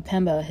offered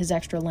Pemba his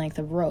extra length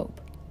of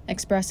rope,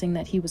 expressing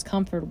that he was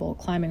comfortable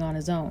climbing on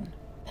his own.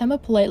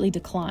 Pemba politely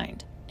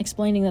declined,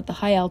 explaining that the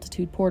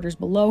high-altitude porters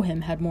below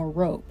him had more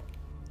rope,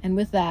 and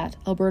with that,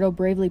 Alberto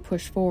bravely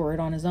pushed forward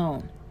on his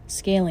own,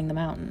 scaling the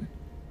mountain.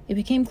 It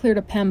became clear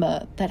to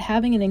Pemba that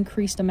having an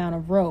increased amount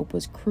of rope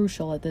was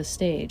crucial at this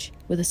stage.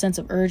 With a sense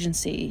of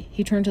urgency,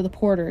 he turned to the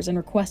porters and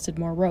requested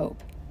more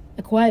rope.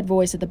 A quiet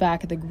voice at the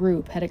back of the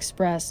group had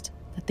expressed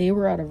that they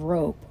were out of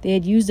rope. They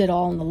had used it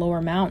all in the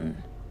lower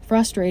mountain.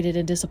 Frustrated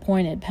and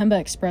disappointed, Pemba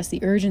expressed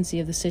the urgency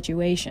of the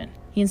situation.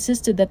 He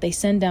insisted that they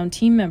send down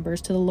team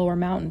members to the lower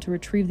mountain to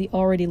retrieve the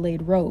already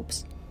laid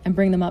ropes and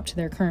bring them up to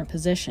their current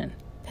position.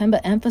 Pemba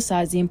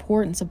emphasized the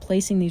importance of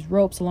placing these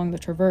ropes along the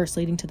traverse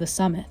leading to the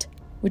summit,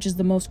 which is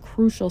the most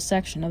crucial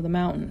section of the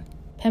mountain.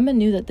 Pemba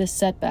knew that this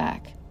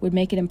setback would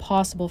make it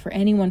impossible for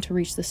anyone to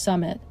reach the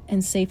summit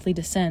and safely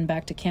descend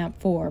back to Camp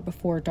 4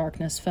 before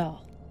darkness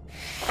fell.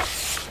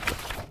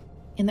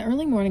 In the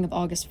early morning of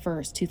August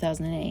 1st,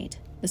 2008,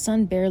 the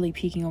sun barely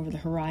peeking over the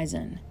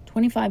horizon,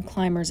 25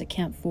 climbers at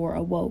Camp 4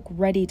 awoke,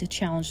 ready to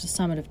challenge the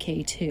summit of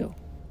K2.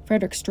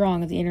 Frederick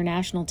Strong of the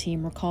international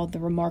team recalled the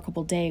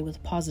remarkable day with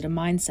a positive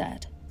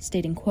mindset,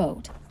 stating,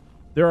 quote,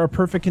 "There are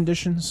perfect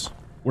conditions.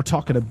 We're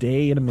talking a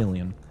day in a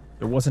million.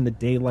 There wasn't a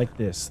day like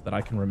this that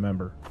I can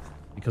remember,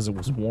 because it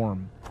was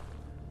warm."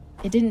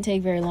 It didn't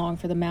take very long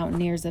for the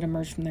mountaineers that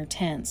emerged from their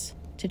tents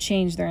to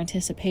change their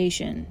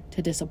anticipation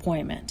to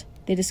disappointment.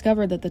 They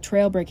discovered that the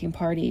trail-breaking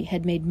party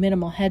had made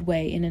minimal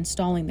headway in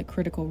installing the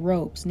critical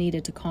ropes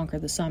needed to conquer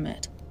the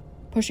summit.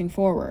 Pushing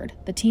forward,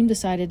 the team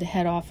decided to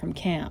head off from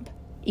camp,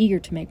 eager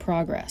to make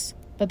progress,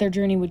 but their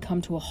journey would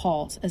come to a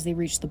halt as they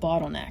reached the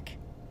bottleneck,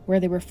 where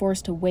they were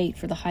forced to wait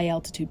for the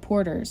high-altitude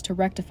porters to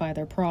rectify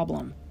their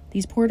problem.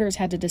 These porters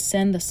had to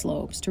descend the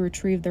slopes to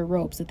retrieve their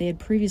ropes that they had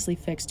previously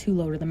fixed too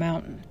low to the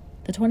mountain.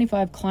 The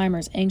 25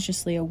 climbers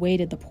anxiously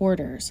awaited the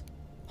porters,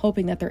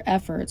 hoping that their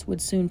efforts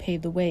would soon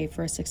pave the way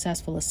for a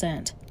successful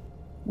ascent.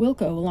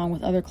 Wilco, along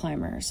with other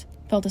climbers,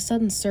 felt a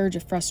sudden surge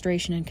of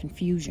frustration and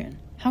confusion.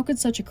 How could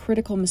such a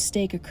critical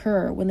mistake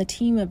occur when the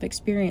team of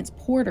experienced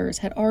porters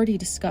had already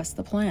discussed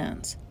the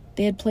plans?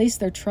 They had placed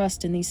their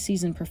trust in these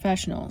seasoned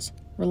professionals,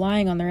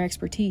 relying on their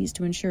expertise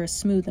to ensure a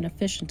smooth and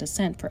efficient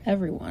ascent for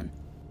everyone.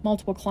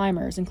 Multiple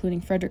climbers,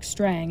 including Frederick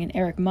Strang and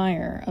Eric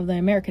Meyer of the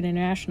American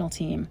International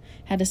team,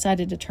 had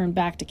decided to turn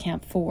back to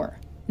Camp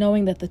 4,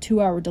 knowing that the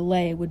 2-hour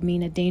delay would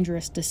mean a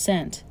dangerous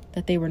descent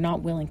that they were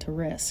not willing to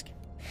risk.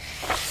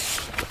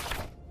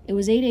 It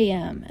was 8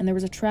 a.m., and there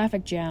was a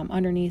traffic jam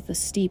underneath the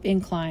steep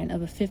incline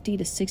of a 50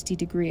 to 60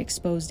 degree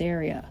exposed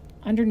area,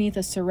 underneath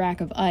a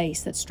sérac of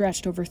ice that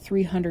stretched over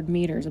 300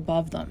 meters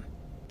above them.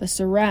 The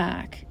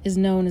sérac is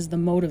known as the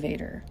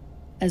motivator,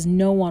 as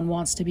no one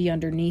wants to be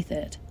underneath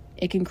it.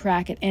 It can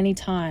crack at any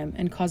time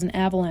and cause an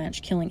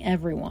avalanche, killing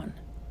everyone.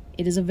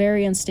 It is a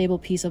very unstable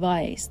piece of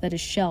ice that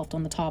is shelved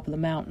on the top of the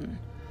mountain.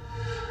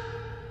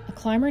 A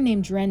climber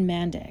named Dren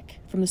Mandic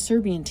from the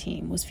Serbian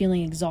team was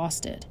feeling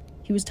exhausted.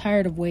 He was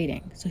tired of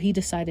waiting, so he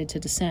decided to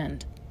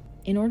descend.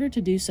 In order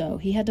to do so,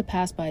 he had to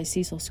pass by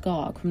Cecil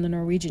Skog from the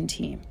Norwegian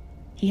team.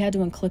 He had to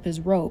unclip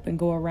his rope and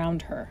go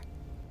around her.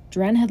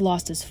 Dren had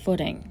lost his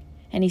footing,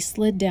 and he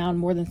slid down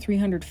more than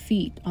 300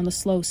 feet on the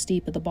slow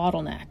steep of the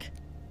bottleneck.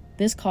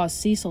 This caused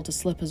Cecil to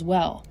slip as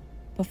well,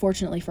 but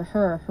fortunately for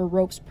her, her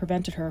ropes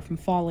prevented her from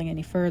falling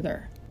any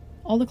further.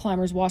 All the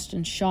climbers watched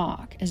in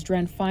shock as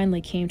Dren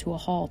finally came to a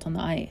halt on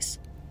the ice.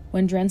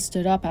 When Dren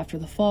stood up after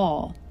the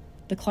fall,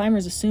 the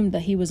climbers assumed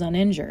that he was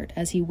uninjured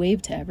as he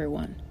waved to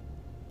everyone.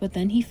 But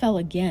then he fell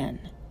again,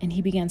 and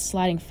he began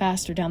sliding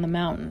faster down the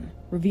mountain,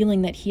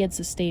 revealing that he had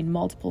sustained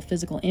multiple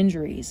physical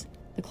injuries.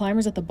 The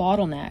climbers at the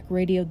bottleneck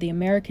radioed the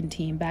American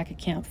team back at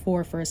Camp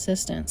 4 for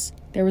assistance.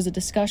 There was a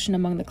discussion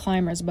among the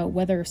climbers about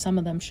whether some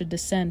of them should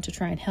descend to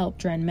try and help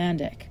Dren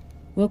Mandic.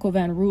 Wilco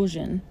van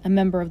Rooyen, a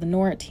member of the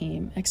Norwich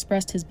team,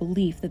 expressed his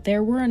belief that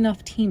there were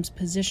enough teams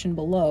positioned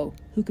below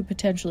who could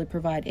potentially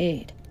provide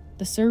aid.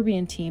 The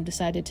Serbian team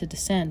decided to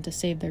descend to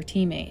save their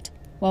teammate,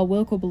 while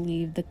Wilco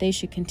believed that they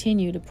should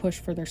continue to push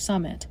for their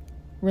summit,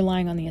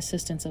 relying on the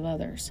assistance of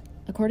others.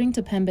 According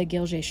to Pembe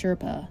Gilje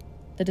Sherpa,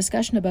 the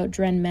discussion about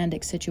Dren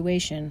Mandic's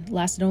situation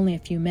lasted only a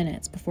few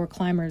minutes before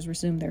climbers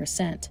resumed their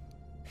ascent.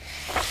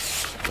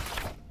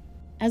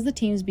 As the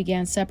teams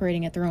began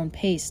separating at their own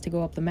pace to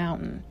go up the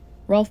mountain,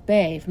 Rolf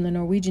Bay from the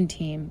Norwegian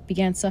team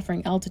began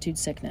suffering altitude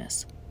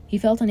sickness. He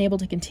felt unable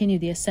to continue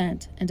the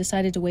ascent and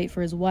decided to wait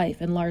for his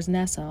wife and Lars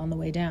Nessa on the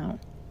way down.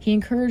 He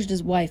encouraged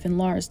his wife and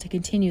Lars to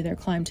continue their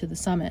climb to the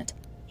summit.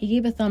 He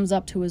gave a thumbs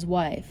up to his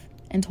wife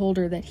and told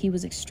her that he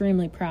was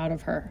extremely proud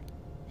of her,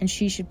 and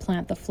she should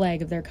plant the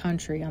flag of their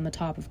country on the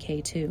top of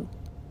K2.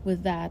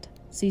 With that,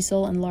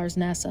 Cecil and Lars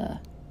Nessa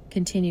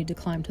continued to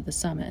climb to the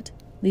summit,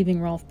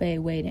 leaving Rolf Bay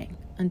waiting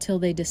until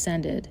they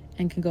descended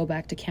and could go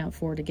back to Camp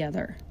 4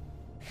 together.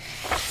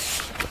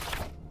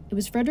 It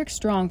was Frederick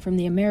Strong from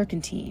the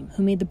American team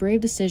who made the brave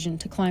decision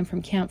to climb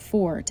from Camp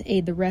 4 to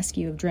aid the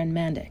rescue of Dren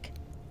Mandic.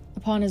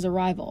 Upon his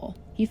arrival,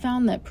 he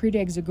found that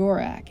Predrag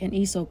Zagorak and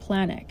Iso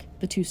Planic,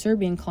 the two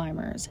Serbian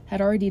climbers, had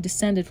already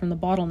descended from the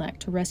bottleneck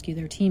to rescue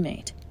their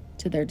teammate.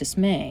 To their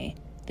dismay,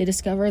 they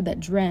discovered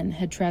that Dren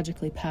had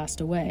tragically passed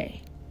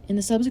away. In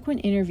the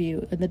subsequent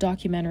interview in the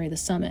documentary The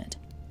Summit,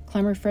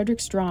 climber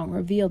Frederick Strong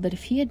revealed that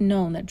if he had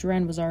known that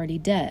Dren was already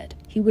dead,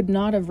 he would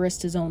not have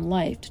risked his own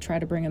life to try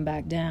to bring him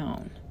back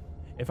down.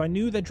 If I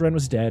knew that Dren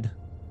was dead,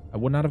 I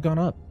would not have gone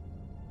up.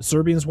 The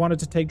Serbians wanted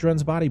to take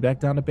Dren's body back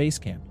down to base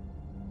camp.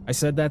 I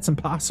said that's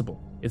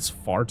impossible. It's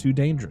far too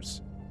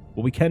dangerous.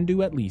 What we can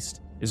do, at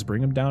least, is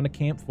bring him down to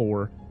Camp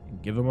 4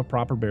 and give him a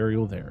proper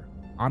burial there.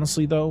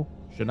 Honestly, though,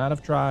 should not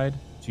have tried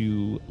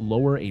to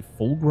lower a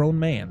full-grown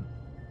man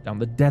down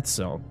the death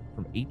zone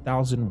from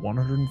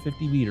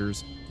 8,150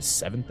 meters to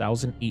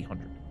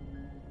 7,800.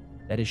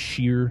 That is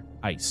sheer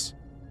ice.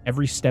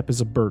 Every step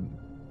is a burden.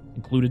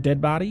 Include a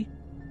dead body?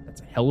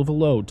 That's a hell of a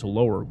load to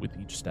lower with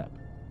each step.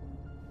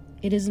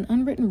 It is an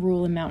unwritten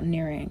rule in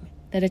mountaineering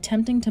that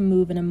attempting to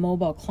move an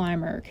immobile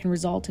climber can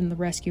result in the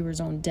rescuer's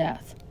own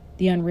death.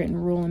 The unwritten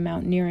rule in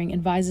mountaineering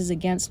advises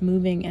against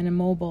moving an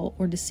immobile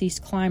or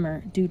deceased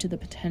climber due to the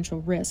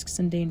potential risks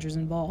and dangers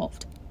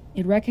involved.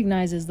 It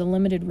recognizes the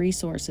limited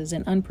resources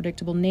and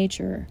unpredictable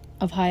nature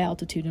of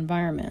high-altitude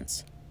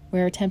environments,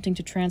 where attempting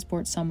to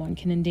transport someone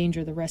can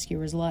endanger the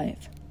rescuer's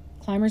life.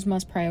 Climbers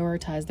must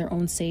prioritize their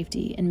own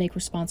safety and make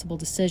responsible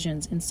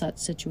decisions in such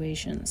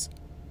situations.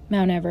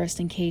 Mount Everest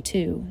and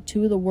K2,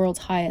 two of the world's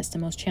highest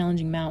and most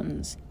challenging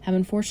mountains, have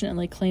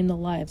unfortunately claimed the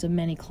lives of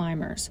many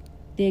climbers.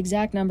 The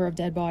exact number of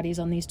dead bodies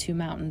on these two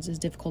mountains is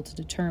difficult to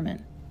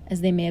determine,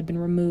 as they may have been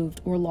removed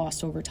or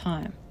lost over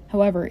time.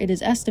 However, it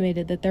is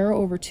estimated that there are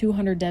over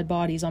 200 dead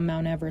bodies on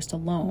Mount Everest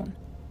alone,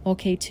 while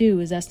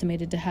K2 is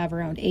estimated to have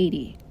around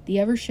 80. The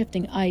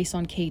ever-shifting ice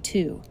on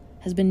K2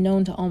 has been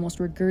known to almost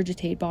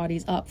regurgitate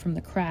bodies up from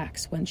the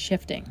cracks when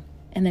shifting,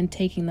 and then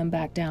taking them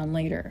back down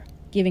later,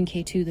 giving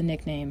K2 the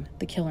nickname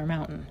the Killer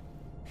Mountain.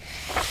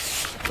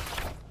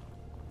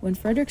 When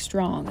Frederick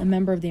Strong, a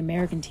member of the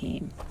American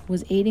team,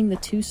 was aiding the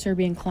two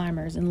Serbian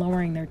climbers in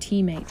lowering their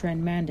teammate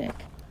Dren Mandic,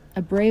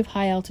 A brave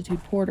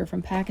high-altitude porter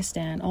from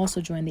Pakistan also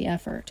joined the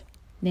effort,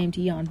 named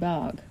Jan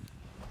Bag.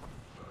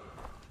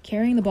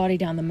 Carrying the body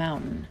down the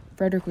mountain,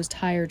 Frederick was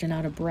tired and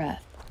out of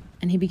breath,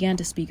 and he began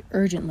to speak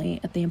urgently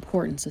at the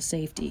importance of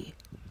safety.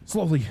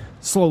 Slowly,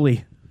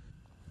 slowly.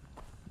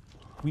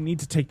 We need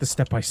to take this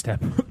step by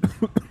step.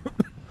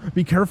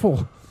 Be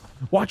careful.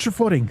 Watch your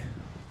footing.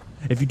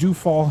 If you do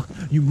fall,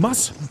 you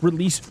must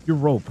release your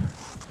rope.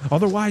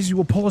 Otherwise, you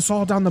will pull us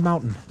all down the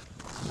mountain.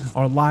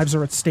 Our lives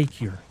are at stake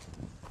here.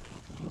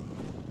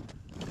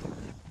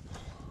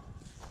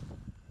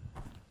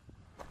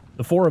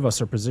 The four of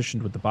us are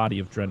positioned with the body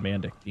of Dren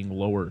Mandik being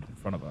lowered in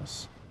front of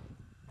us.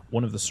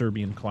 One of the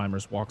Serbian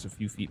climbers walks a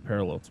few feet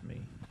parallel to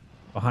me.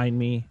 Behind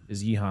me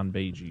is Jihan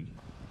Beji.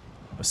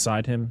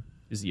 Beside him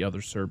is the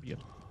other Serbian.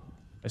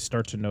 I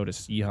start to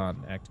notice Jihan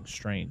acting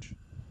strange,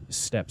 his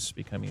steps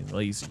becoming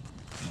lazy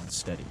and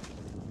unsteady.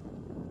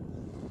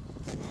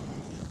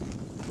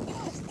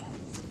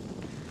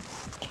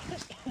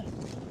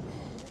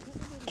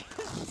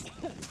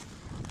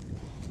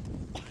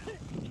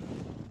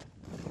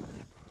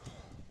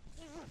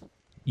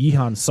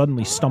 Jihan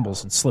suddenly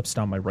stumbles and slips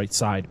down my right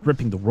side,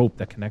 gripping the rope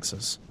that connects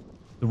us.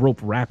 The rope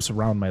wraps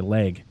around my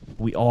leg,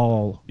 we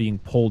all being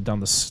pulled down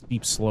the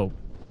steep slope.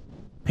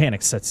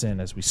 Panic sets in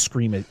as we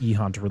scream at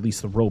Jihan to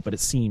release the rope, but it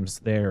seems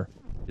there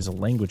is a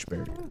language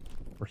barrier,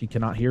 where he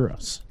cannot hear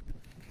us.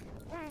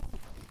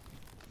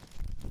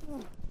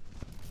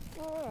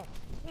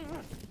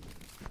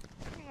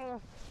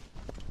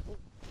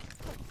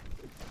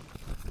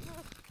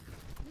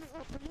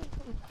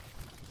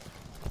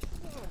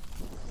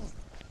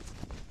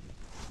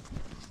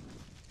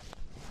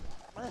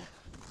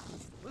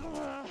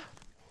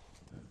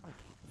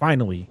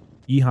 Finally,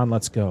 Jihan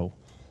lets go.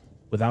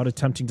 Without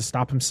attempting to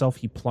stop himself,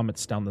 he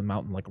plummets down the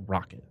mountain like a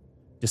rocket,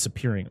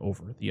 disappearing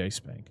over the ice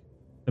bank.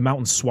 The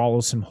mountain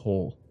swallows him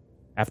whole.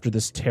 After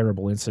this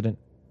terrible incident,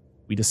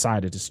 we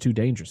decided it's too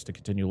dangerous to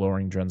continue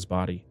lowering Dren's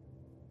body.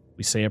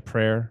 We say a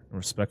prayer and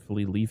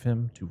respectfully leave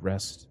him to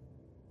rest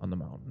on the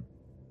mountain.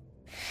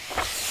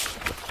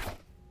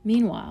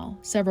 Meanwhile,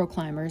 several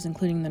climbers,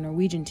 including the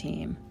Norwegian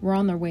team, were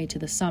on their way to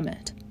the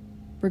summit.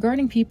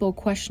 Regarding people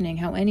questioning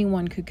how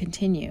anyone could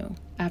continue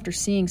after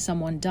seeing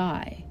someone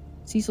die,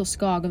 Cecil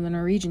Skog of the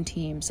Norwegian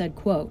team said,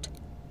 quote,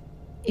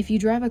 "If you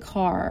drive a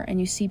car and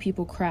you see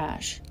people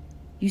crash,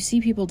 you see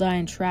people die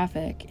in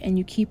traffic, and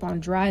you keep on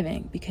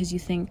driving because you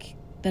think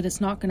that it's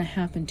not going to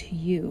happen to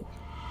you."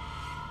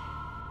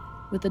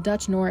 With the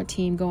Dutch Norrit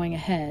team going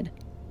ahead,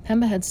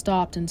 Pemba had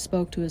stopped and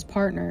spoke to his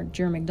partner,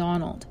 Ger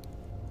McDonald.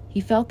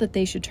 He felt that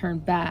they should turn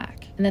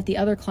back, and that the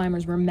other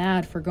climbers were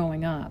mad for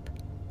going up.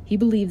 He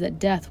believed that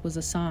death was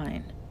a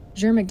sign.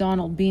 Ger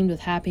McDonald beamed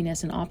with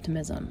happiness and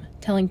optimism,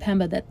 telling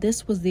Pemba that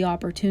this was the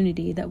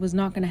opportunity that was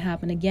not going to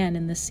happen again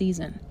in this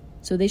season,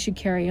 so they should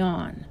carry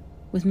on,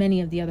 with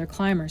many of the other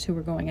climbers who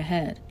were going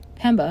ahead.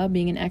 Pemba,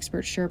 being an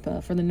expert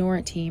Sherpa for the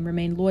Norrit team,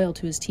 remained loyal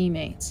to his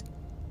teammates.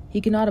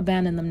 He could not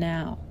abandon them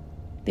now.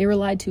 They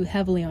relied too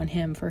heavily on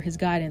him for his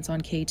guidance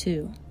on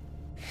K2.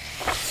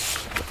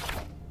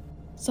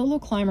 Solo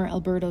climber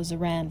Alberto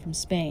Zoran from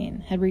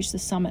Spain had reached the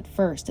summit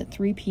first at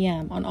 3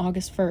 p.m. on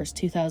August 1st,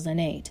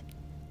 2008.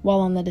 While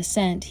on the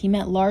descent, he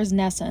met Lars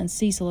Nessa and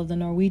Cecil of the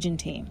Norwegian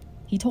team.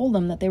 He told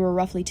them that they were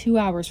roughly 2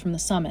 hours from the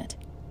summit,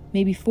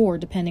 maybe 4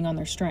 depending on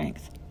their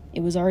strength.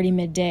 It was already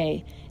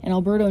midday, and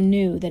Alberto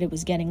knew that it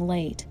was getting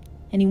late,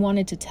 and he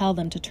wanted to tell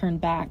them to turn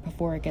back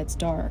before it gets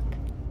dark.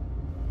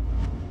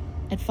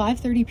 At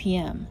 5:30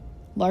 p.m.,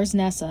 Lars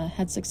Nessa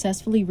had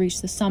successfully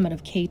reached the summit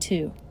of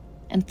K2,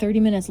 and 30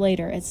 minutes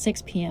later, at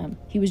 6 p.m.,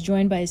 he was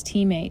joined by his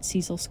teammate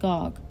Cecil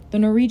Skog. The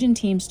Norwegian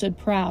team stood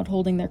proud,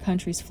 holding their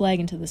country's flag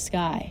into the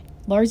sky.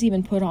 Lars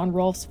even put on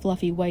Rolf's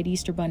fluffy white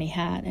Easter Bunny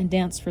hat and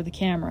danced for the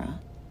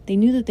camera. They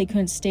knew that they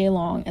couldn't stay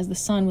long as the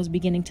sun was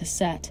beginning to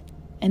set,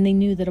 and they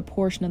knew that a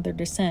portion of their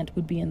descent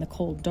would be in the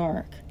cold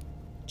dark.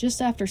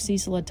 Just after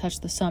Cecil had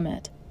touched the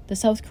summit, the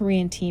South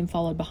Korean team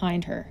followed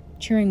behind her,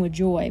 cheering with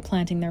joy,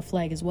 planting their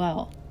flag as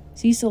well.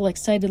 Cecil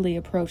excitedly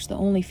approached the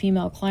only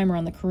female climber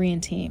on the Korean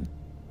team.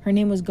 Her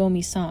name was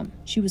Gomi Sum.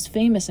 She was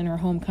famous in her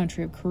home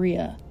country of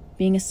Korea,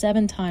 being a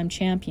 7-time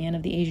champion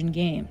of the Asian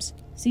Games.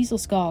 Cecil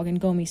Skog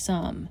and Gomi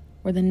Sum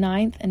were the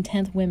 9th and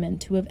 10th women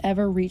to have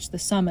ever reached the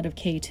summit of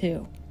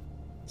K2.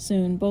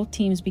 Soon, both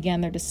teams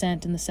began their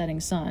descent in the setting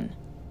sun,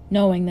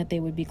 knowing that they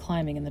would be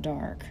climbing in the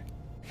dark.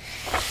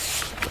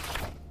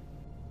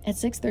 At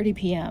 6:30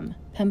 p.m.,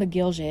 Pemba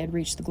Gilje had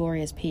reached the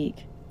glorious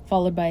peak,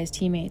 followed by his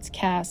teammates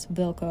Cass,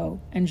 Vilko,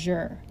 and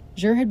Ger.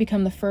 Ger had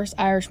become the first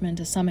Irishman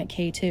to summit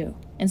K2,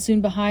 and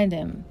soon behind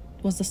him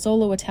was the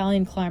solo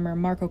Italian climber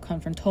Marco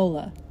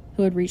Confrontola,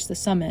 who had reached the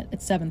summit at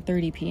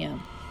 7:30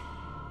 p.m.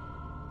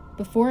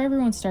 Before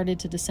everyone started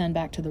to descend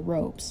back to the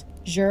ropes,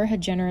 Ger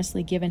had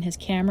generously given his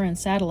camera and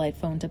satellite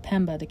phone to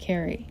Pemba to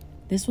carry.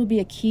 This would be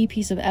a key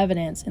piece of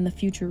evidence in the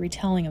future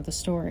retelling of the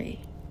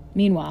story.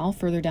 Meanwhile,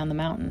 further down the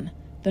mountain,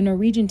 the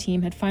Norwegian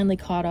team had finally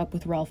caught up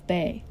with Ralph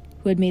Bay,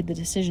 who had made the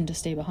decision to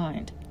stay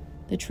behind.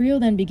 The trio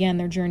then began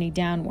their journey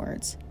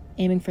downwards,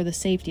 aiming for the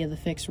safety of the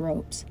fixed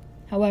ropes.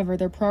 However,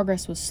 their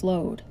progress was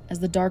slowed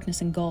as the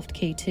darkness engulfed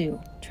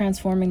K2,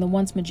 transforming the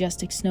once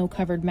majestic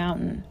snow-covered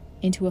mountain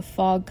into a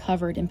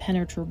fog-covered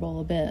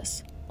impenetrable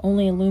abyss,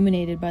 only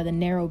illuminated by the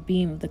narrow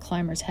beam of the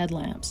climbers'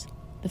 headlamps.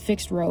 The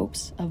fixed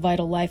ropes, a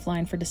vital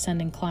lifeline for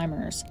descending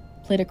climbers,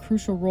 played a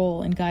crucial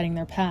role in guiding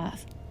their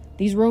path.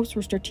 These ropes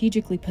were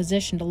strategically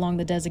positioned along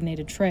the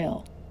designated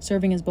trail,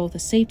 serving as both a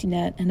safety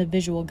net and a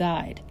visual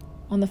guide.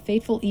 On the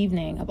fateful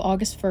evening of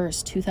August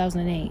 1st,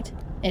 2008,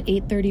 at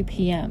 8:30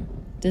 p.m.,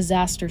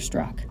 disaster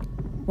struck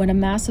when a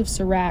massive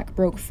serac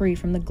broke free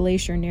from the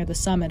glacier near the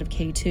summit of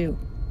K2.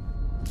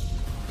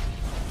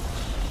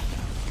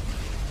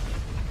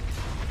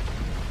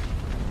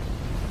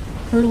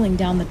 Hurtling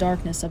down the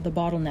darkness of the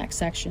bottleneck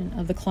section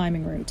of the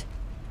climbing route.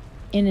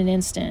 In an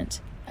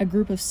instant, a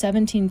group of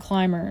 17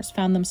 climbers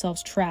found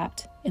themselves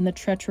trapped in the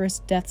treacherous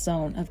death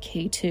zone of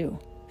K2.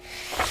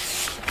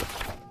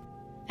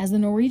 As the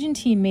Norwegian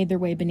team made their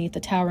way beneath the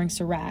towering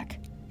serac,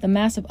 the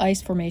massive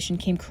ice formation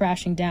came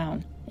crashing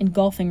down,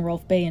 engulfing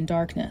Rolf Bay in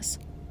darkness.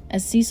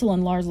 As Cecil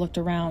and Lars looked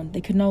around, they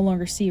could no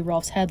longer see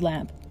Rolf's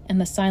headlamp, and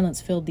the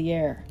silence filled the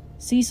air.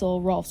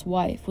 Cecil, Rolf's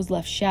wife, was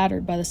left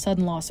shattered by the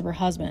sudden loss of her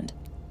husband.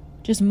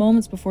 Just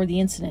moments before the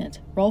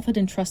incident, Rolf had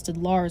entrusted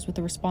Lars with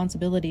the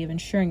responsibility of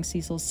ensuring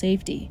Cecil's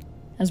safety,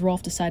 as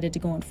Rolf decided to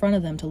go in front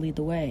of them to lead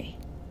the way.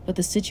 But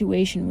the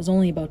situation was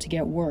only about to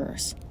get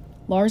worse.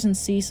 Lars and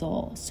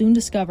Cecil soon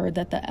discovered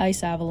that the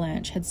ice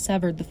avalanche had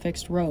severed the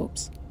fixed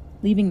ropes,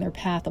 leaving their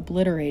path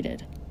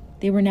obliterated.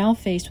 They were now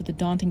faced with the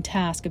daunting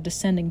task of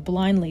descending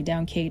blindly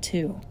down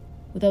K2.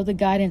 Without the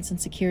guidance and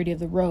security of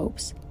the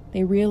ropes,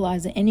 they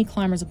realized that any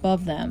climbers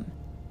above them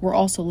were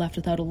also left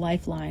without a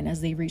lifeline as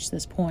they reached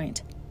this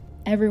point.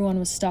 Everyone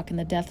was stuck in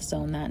the death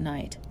zone that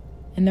night,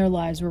 and their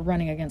lives were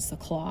running against the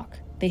clock.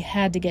 They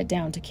had to get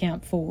down to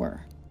Camp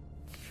 4.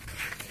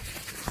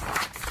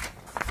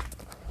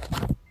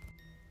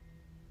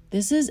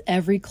 This is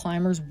every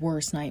climber's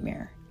worst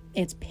nightmare.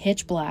 It's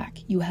pitch black.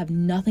 You have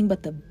nothing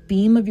but the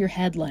beam of your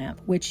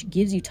headlamp, which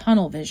gives you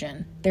tunnel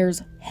vision.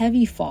 There's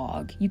heavy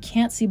fog. You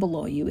can't see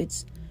below you.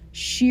 It's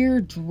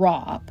sheer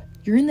drop.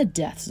 You're in the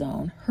death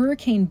zone.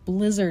 Hurricane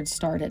blizzards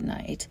start at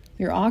night.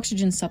 Your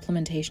oxygen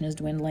supplementation is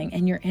dwindling,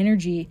 and your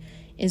energy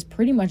is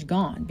pretty much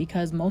gone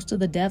because most of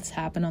the deaths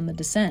happen on the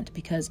descent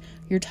because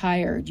you're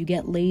tired, you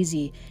get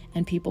lazy,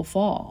 and people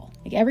fall.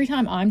 Like every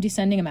time I'm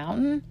descending a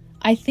mountain,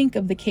 I think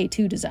of the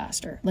K2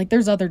 disaster. Like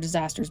there's other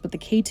disasters, but the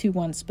K2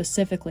 one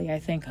specifically I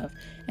think of.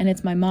 And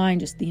it's my mind,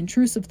 just the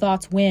intrusive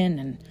thoughts win,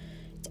 and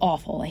it's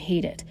awful. I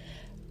hate it.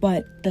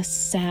 But the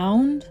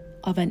sound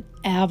of an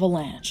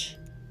avalanche,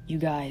 you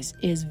guys,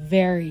 is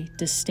very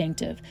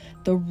distinctive.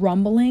 The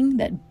rumbling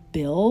that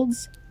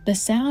builds, the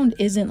sound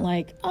isn't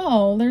like,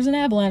 oh, there's an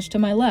avalanche to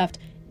my left.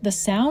 The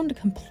sound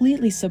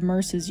completely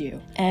submerses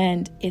you,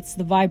 and it's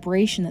the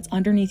vibration that's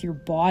underneath your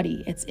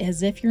body. It's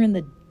as if you're in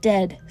the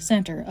dead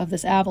center of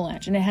this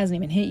avalanche, and it hasn't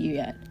even hit you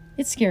yet.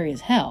 It's scary as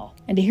hell.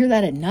 And to hear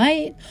that at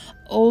night,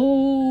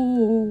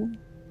 oh,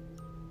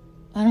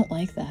 I don't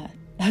like that.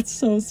 That's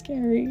so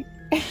scary.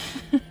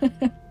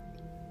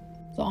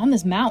 So on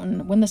this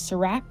mountain, when the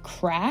serac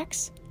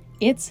cracks,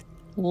 it's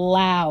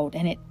loud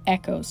and it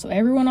echoes. So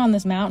everyone on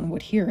this mountain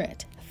would hear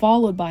it,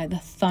 followed by the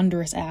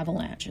thunderous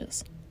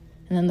avalanches.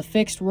 And then the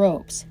fixed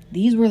ropes.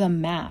 These were the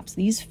maps.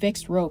 These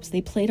fixed ropes,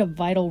 they played a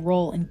vital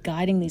role in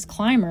guiding these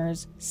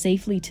climbers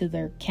safely to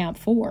their Camp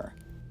 4.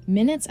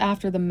 Minutes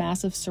after the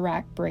massive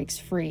serac breaks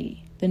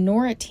free, the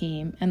NORAD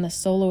team and the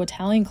solo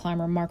Italian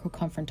climber Marco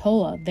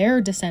Confrontola, they're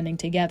descending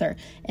together,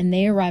 and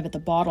they arrive at the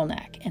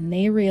bottleneck, and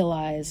they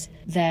realize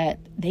that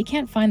they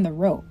can't find the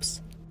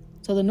ropes.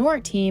 So the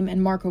NORAD team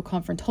and Marco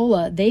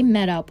Confrontola, they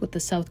met up with the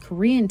South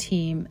Korean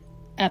team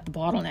at the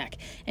bottleneck,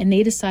 and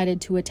they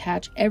decided to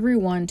attach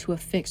everyone to a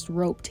fixed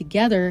rope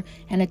together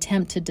and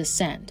attempt to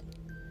descend.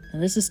 Now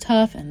this is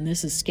tough and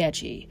this is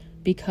sketchy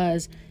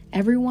because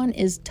everyone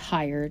is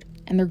tired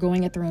and they're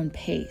going at their own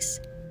pace.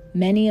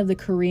 Many of the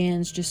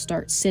Koreans just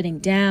start sitting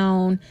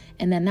down,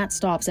 and then that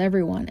stops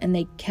everyone, and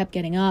they kept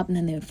getting up and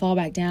then they would fall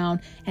back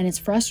down, and it's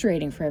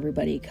frustrating for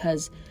everybody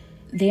because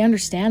they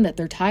understand that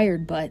they're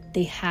tired, but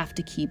they have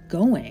to keep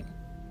going.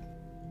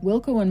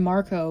 Wilco and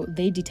Marco,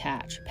 they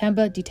detach.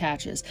 Pemba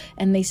detaches,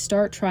 and they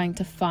start trying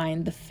to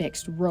find the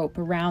fixed rope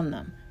around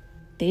them.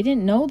 They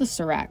didn't know the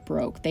serac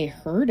broke. They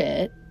heard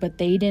it, but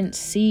they didn't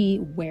see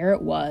where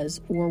it was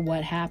or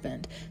what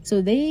happened.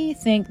 So they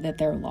think that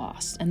they're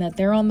lost and that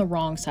they're on the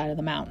wrong side of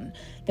the mountain.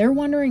 They're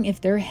wondering if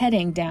they're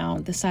heading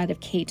down the side of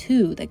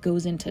K2 that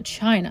goes into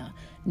China,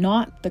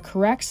 not the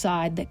correct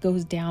side that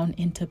goes down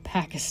into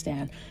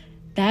Pakistan.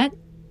 That,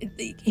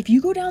 if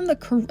you go down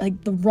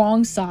the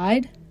wrong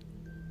side,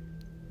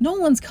 no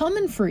one's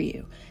coming for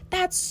you.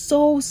 That's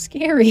so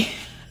scary.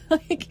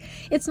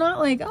 It's not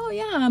like, oh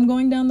yeah, I'm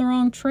going down the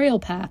wrong trail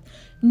path.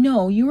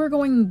 No, you are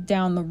going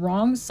down the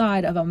wrong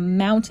side of a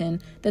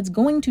mountain that's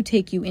going to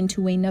take you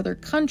into another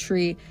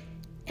country,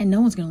 and no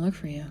one's going to look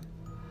for you.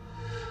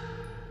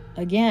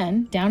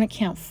 Again, down at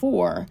Camp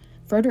 4,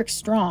 Frederick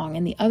Strong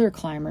and the other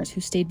climbers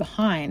who stayed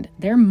behind,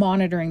 they're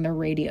monitoring their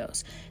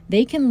radios.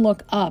 They can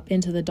look up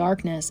into the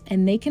darkness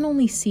and they can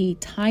only see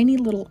tiny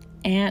little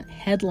ant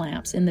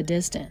headlamps in the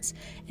distance.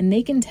 And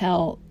they can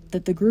tell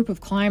that the group of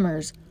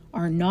climbers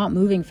are not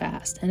moving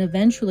fast. And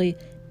eventually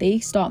they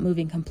stop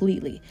moving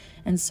completely.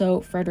 And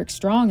so Frederick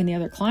Strong and the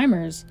other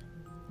climbers,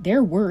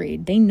 they're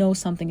worried. They know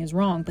something is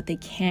wrong, but they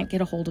can't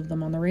get a hold of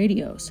them on the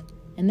radios.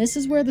 And this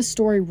is where the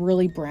story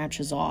really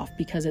branches off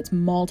because it's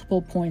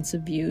multiple points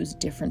of views,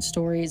 different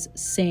stories,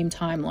 same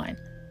timeline.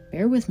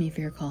 Bear with me,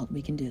 Fear Cult,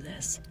 we can do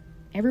this.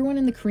 Everyone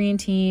in the Korean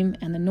team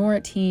and the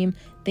Norit team,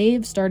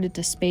 they've started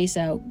to space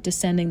out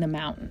descending the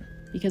mountain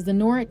because the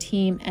Norit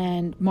team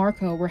and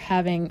Marco were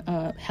having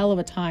a hell of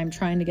a time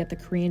trying to get the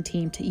Korean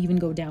team to even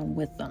go down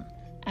with them.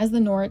 As the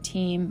Norit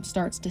team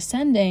starts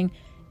descending,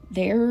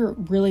 they're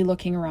really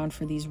looking around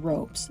for these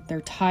ropes.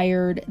 They're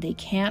tired, they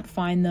can't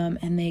find them,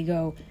 and they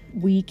go,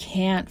 we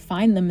can't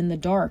find them in the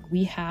dark.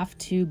 We have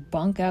to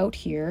bunk out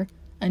here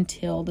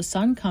until the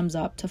sun comes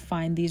up to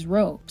find these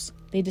ropes.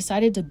 They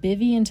decided to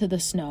bivvy into the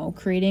snow,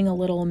 creating a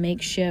little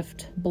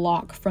makeshift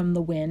block from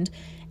the wind.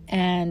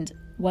 And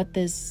what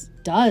this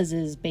does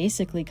is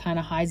basically kind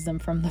of hides them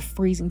from the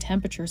freezing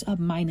temperatures of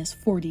minus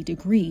 40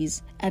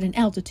 degrees at an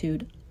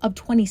altitude of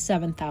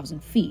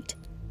 27,000 feet.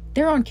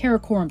 They're on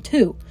Karakoram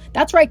 2.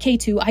 That's right,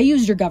 K2, I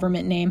used your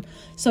government name.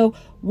 So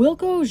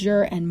Wilco,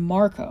 Jur, and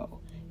Marco,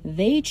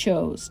 they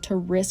chose to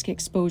risk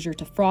exposure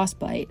to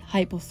frostbite,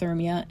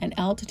 hypothermia, and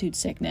altitude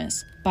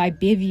sickness by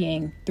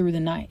bivvying through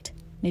the night.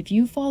 And if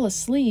you fall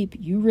asleep,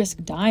 you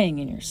risk dying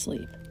in your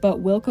sleep.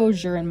 But Wilco,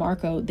 Jur, and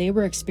Marco, they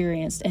were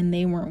experienced and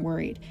they weren't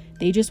worried.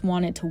 They just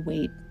wanted to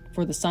wait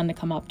for the sun to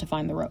come up to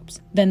find the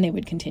ropes. Then they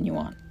would continue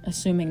on,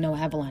 assuming no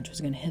avalanche was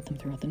going to hit them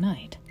throughout the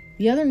night.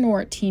 The other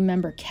Norit team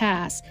member,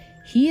 Cass,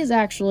 he is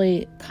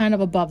actually kind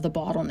of above the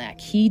bottleneck.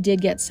 He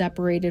did get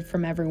separated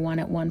from everyone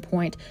at one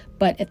point,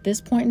 but at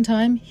this point in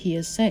time, he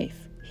is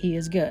safe. He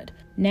is good.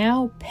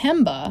 Now,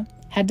 Pemba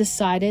had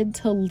decided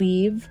to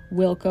leave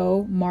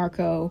Wilco,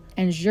 Marco,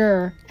 and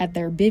Jur at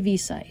their bivvy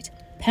site.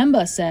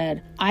 Pemba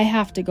said, I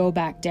have to go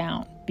back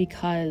down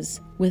because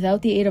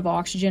without the aid of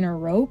oxygen or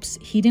ropes,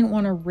 he didn't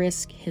want to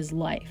risk his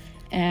life.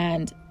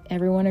 And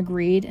everyone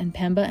agreed, and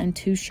Pemba and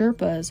 2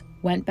 Sherpas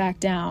went back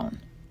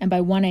down. And by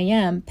 1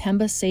 a.m.,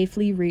 Pemba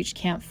safely reached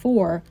Camp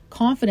 4,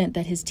 confident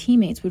that his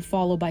teammates would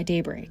follow by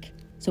daybreak.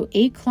 So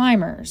 8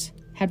 climbers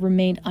had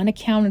remained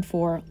unaccounted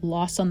for,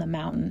 lost on the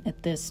mountain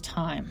at this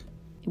time.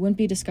 It wouldn't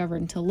be discovered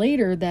until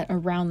later that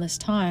around this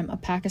time, a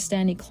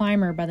Pakistani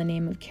climber by the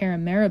name of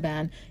Karim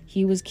Mehraban,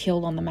 he was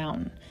killed on the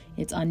mountain.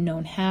 It's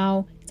unknown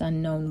how, it's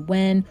unknown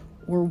when,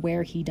 or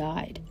where he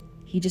died.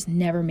 He just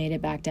never made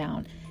it back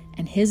down.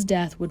 And his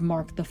death would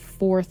mark the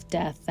 4th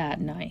death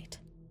that night.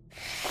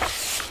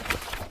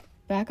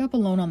 Back up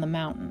alone on the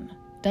mountain,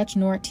 Dutch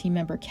Norit team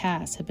member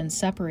Cass had been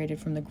separated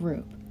from the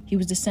group. He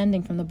was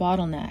descending from the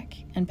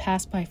bottleneck and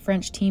passed by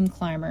French team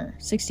climber,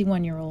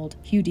 61-year-old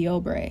Hugh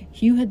D'Aubray.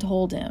 Hugh had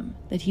told him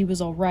that he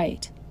was all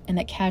right and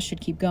that Cass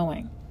should keep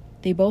going.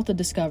 They both had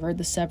discovered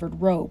the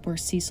severed rope where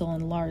Cecil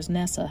and Lars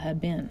Nessa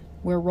had been,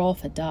 where Rolf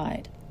had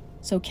died.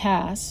 So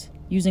Cass,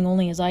 using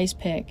only his ice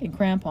pick and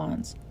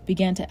crampons,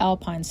 began to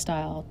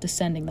alpine-style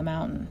descending the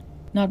mountain.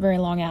 Not very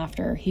long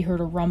after, he heard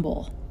a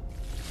rumble.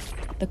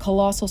 The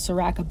colossal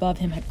serac above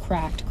him had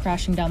cracked,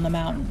 crashing down the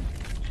mountain.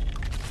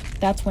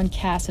 That's when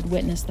Cass had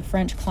witnessed the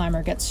French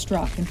climber get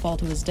struck and fall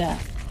to his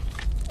death.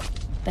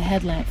 The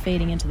headlamp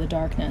fading into the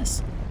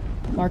darkness,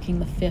 marking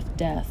the 5th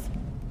death.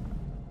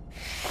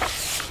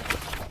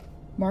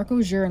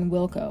 Marco, Jur, and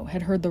Wilco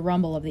had heard the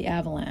rumble of the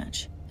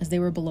avalanche as they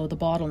were below the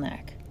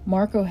bottleneck.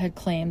 Marco had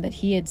claimed that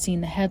he had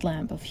seen the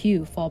headlamp of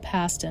Hugh fall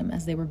past him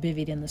as they were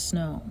bivvied in the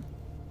snow.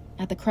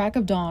 At the crack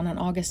of dawn on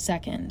August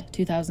 2nd,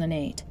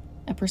 2008,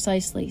 at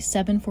precisely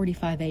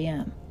 7:45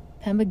 a.m.,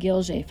 Pemba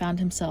Gilge found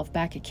himself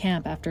back at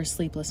camp after a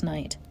sleepless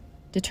night.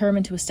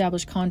 Determined to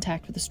establish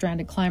contact with the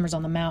stranded climbers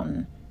on the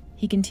mountain,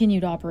 he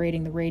continued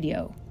operating the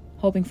radio,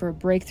 hoping for a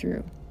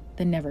breakthrough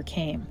that never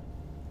came.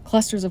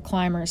 Clusters of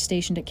climbers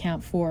stationed at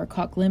Camp 4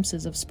 caught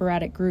glimpses of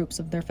sporadic groups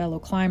of their fellow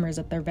climbers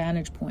at their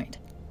vantage point.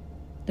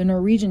 The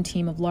Norwegian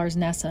team of Lars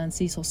Nessa and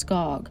Cecil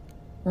Skog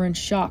were in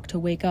shock to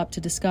wake up to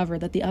discover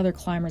that the other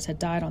climbers had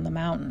died on the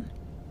mountain.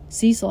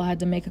 Cecil had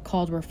to make a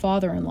call to her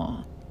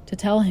father-in-law to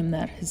tell him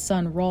that his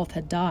son Rolf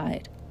had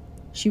died.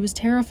 She was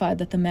terrified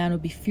that the man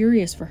would be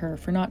furious for her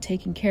for not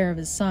taking care of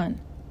his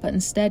son, but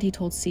instead he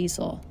told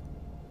Cecil,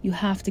 "You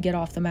have to get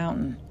off the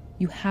mountain.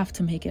 You have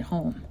to make it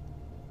home."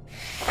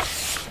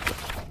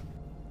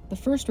 The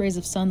first rays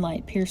of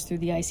sunlight pierced through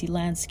the icy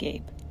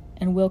landscape,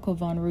 and Wilco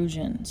von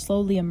Rugen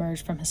slowly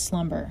emerged from his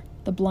slumber.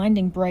 The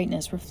blinding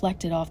brightness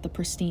reflected off the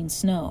pristine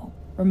snow,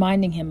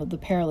 reminding him of the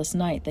perilous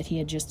night that he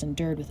had just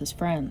endured with his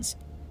friends.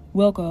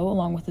 Wilco,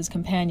 along with his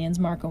companions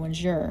Marco and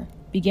Jur,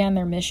 began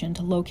their mission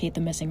to locate the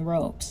missing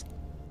ropes.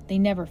 They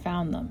never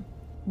found them.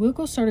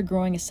 Wilco started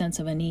growing a sense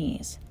of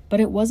unease,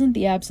 but it wasn't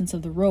the absence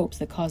of the ropes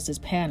that caused his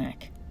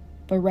panic,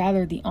 but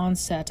rather the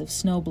onset of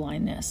snow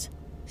blindness.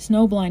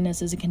 Snow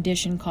blindness is a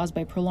condition caused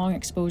by prolonged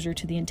exposure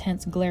to the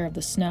intense glare of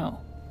the snow.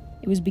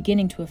 It was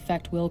beginning to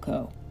affect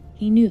Wilco.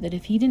 He knew that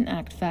if he didn't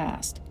act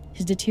fast,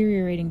 his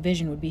deteriorating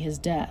vision would be his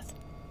death.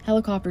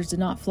 Helicopters did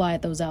not fly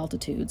at those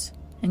altitudes,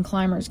 and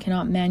climbers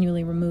cannot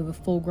manually remove a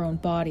full-grown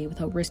body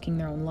without risking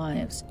their own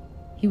lives.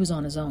 He was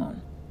on his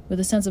own. With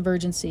a sense of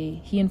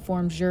urgency, he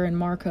informed Jur and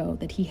Marco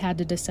that he had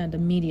to descend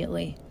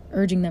immediately,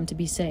 urging them to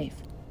be safe.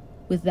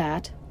 With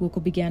that,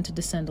 Wilco began to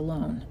descend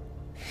alone.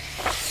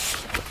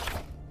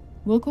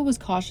 Wilco was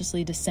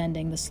cautiously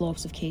descending the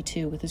slopes of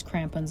K2 with his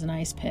crampons and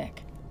ice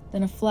pick.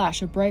 Then a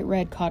flash of bright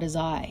red caught his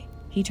eye.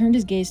 He turned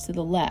his gaze to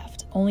the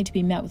left, only to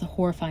be met with a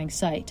horrifying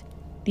sight.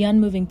 The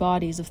unmoving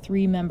bodies of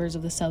 3 members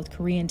of the South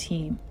Korean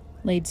team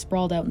laid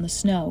sprawled out in the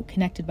snow,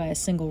 connected by a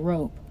single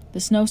rope. The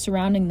snow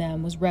surrounding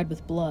them was red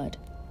with blood.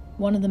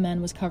 One of the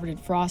men was covered in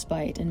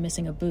frostbite and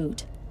missing a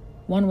boot.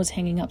 One was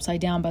hanging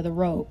upside down by the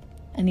rope,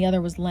 and the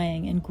other was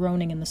laying and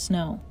groaning in the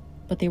snow,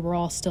 but they were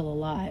all still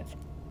alive.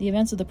 The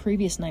events of the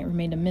previous night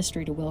remained a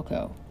mystery to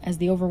Wilco, as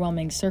the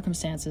overwhelming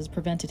circumstances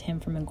prevented him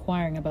from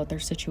inquiring about their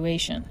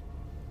situation.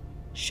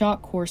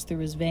 Shock coursed through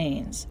his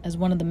veins as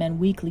one of the men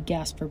weakly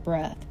gasped for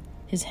breath,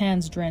 his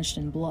hands drenched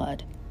in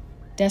blood.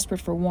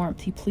 Desperate for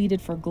warmth, he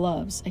pleaded for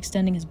gloves,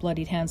 extending his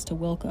bloodied hands to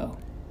Wilco.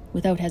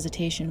 Without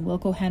hesitation,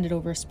 Wilco handed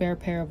over a spare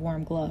pair of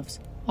warm gloves,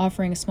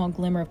 offering a small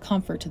glimmer of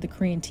comfort to the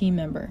Korean team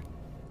member.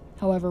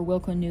 However,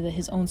 Wilco knew that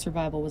his own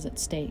survival was at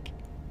stake.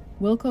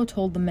 Wilco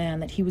told the man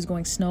that he was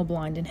going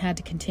snowblind and had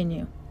to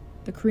continue.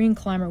 The Korean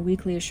climber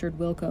weakly assured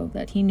Wilco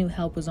that he knew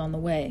help was on the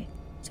way,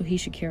 so he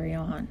should carry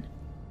on.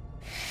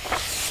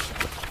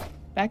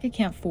 Back at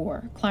Camp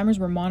 4, climbers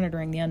were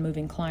monitoring the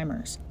unmoving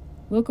climbers.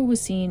 Wilco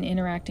was seen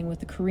interacting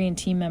with the Korean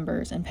team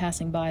members and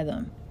passing by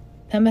them.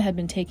 Pemba had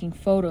been taking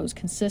photos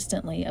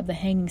consistently of the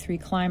hanging 3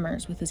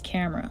 climbers with his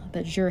camera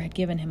that Jur had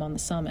given him on the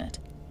summit.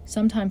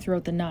 Sometime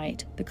throughout the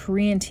night, the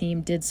Korean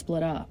team did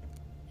split up,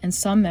 and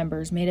some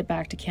members made it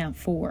back to Camp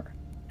 4.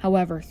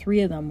 However,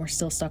 3 of them were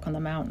still stuck on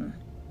the mountain.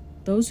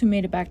 Those who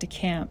made it back to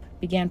camp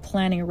began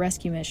planning a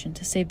rescue mission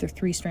to save their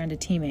 3 stranded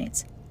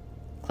teammates.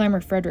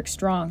 Climber Frederick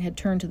Strong had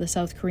turned to the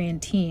South Korean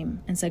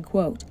team and said,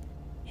 quote,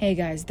 "Hey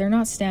guys, they're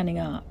not standing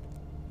up.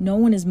 No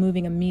one is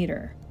moving a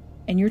meter.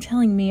 And you're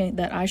telling me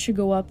that I should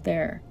go up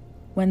there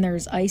when there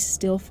is ice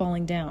still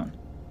falling down.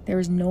 There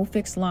is no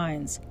fixed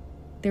lines.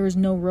 There is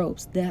no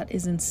ropes. That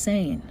is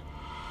insane."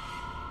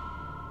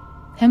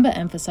 Pemba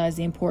emphasized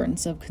the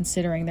importance of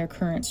considering their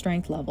current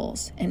strength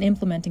levels and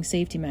implementing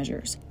safety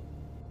measures.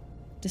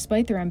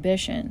 Despite their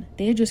ambition,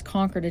 they had just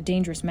conquered a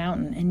dangerous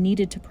mountain and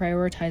needed to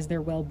prioritize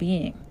their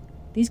well-being.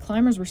 These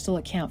climbers were still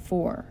at Camp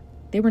 4.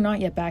 They were not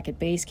yet back at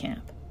base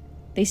camp.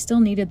 They still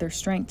needed their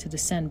strength to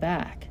descend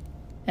back.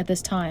 At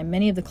this time,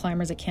 many of the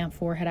climbers at Camp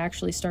 4 had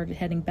actually started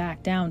heading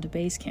back down to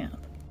base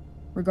camp.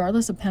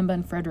 Regardless of Pemba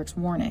and Frederick's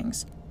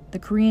warnings, the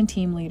Korean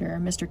team leader,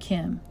 Mr.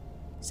 Kim,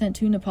 sent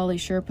 2 Nepali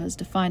Sherpas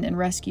to find and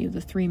rescue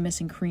the 3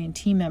 missing Korean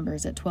team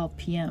members at 12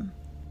 p.m.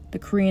 The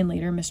Korean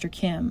leader, Mr.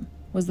 Kim,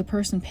 was the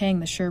person paying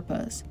the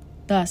Sherpas,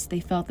 thus they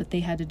felt that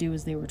they had to do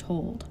as they were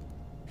told.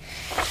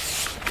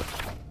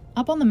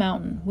 Up on the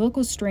mountain,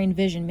 Wilco's strained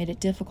vision made it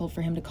difficult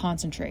for him to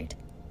concentrate.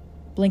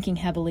 Blinking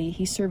heavily,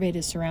 he surveyed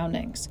his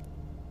surroundings.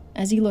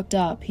 As he looked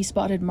up, he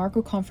spotted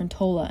Marco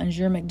Confrontola and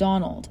Jur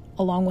McDonald,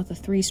 along with the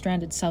 3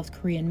 stranded South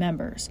Korean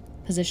members,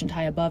 positioned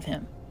high above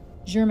him.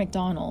 Jur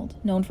McDonald,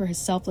 known for his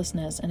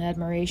selflessness and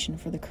admiration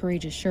for the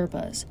courageous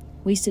Sherpas,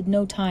 wasted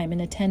no time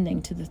in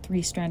attending to the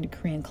 3 stranded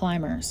Korean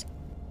climbers.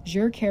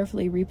 Jur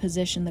carefully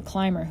repositioned the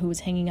climber who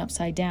was hanging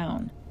upside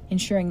down,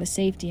 ensuring the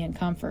safety and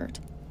comfort.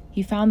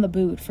 He found the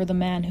boot for the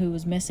man who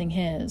was missing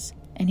his,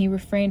 and he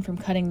refrained from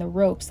cutting the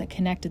ropes that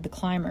connected the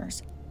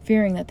climbers,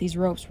 fearing that these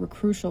ropes were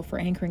crucial for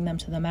anchoring them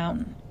to the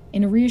mountain.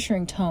 In a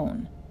reassuring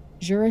tone,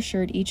 Jur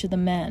assured each of the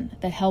men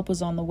that help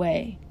was on the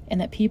way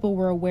and that people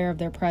were aware of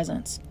their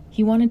presence.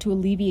 He wanted to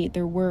alleviate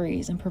their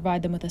worries and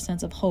provide them with a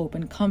sense of hope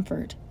and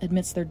comfort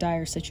amidst their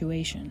dire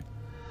situation.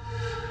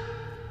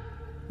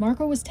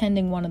 Marco was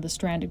tending one of the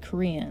stranded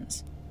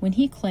Koreans when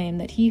he claimed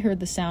that he heard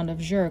the sound of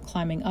Jur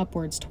climbing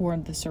upwards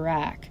toward the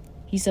Serac.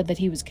 He said that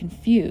he was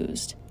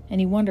confused, and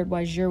he wondered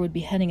why Jur would be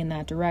heading in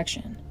that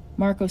direction.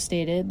 Marco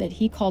stated that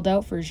he called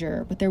out for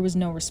Jur, but there was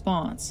no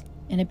response,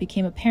 and it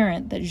became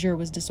apparent that Jur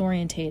was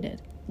disorientated,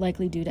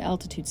 likely due to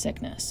altitude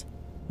sickness.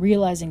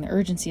 Realizing the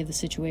urgency of the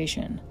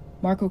situation,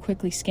 Marco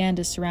quickly scanned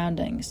his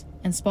surroundings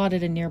and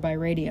spotted a nearby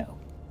radio.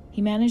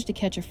 He managed to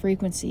catch a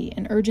frequency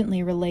and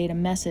urgently relayed a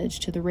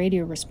message to the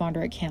radio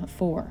responder at Camp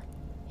 4.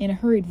 In a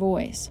hurried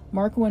voice,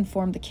 Marco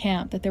informed the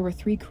camp that there were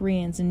 3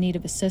 Koreans in need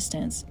of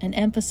assistance and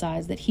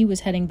emphasized that he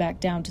was heading back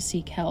down to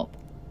seek help.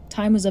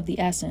 Time was of the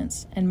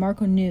essence, and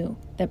Marco knew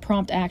that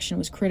prompt action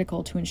was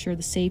critical to ensure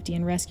the safety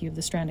and rescue of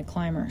the stranded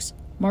climbers.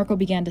 Marco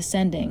began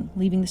descending,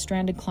 leaving the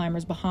stranded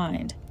climbers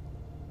behind.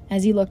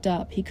 As he looked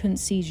up, he couldn't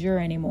see Jur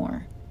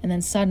anymore, and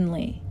then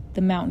suddenly,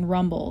 the mountain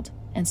rumbled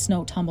and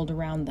snow tumbled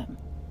around them.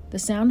 The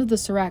sound of the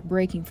Serac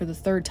breaking for the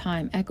 3rd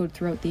time echoed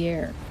throughout the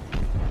air.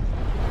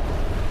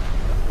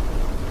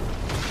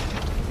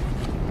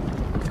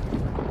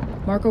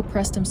 Marco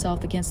pressed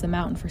himself against the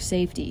mountain for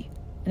safety,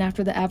 and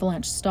after the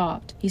avalanche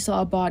stopped, he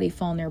saw a body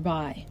fall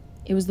nearby.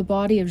 It It was the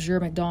body of Jure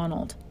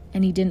McDonald,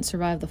 and he didn't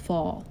survive the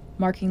fall,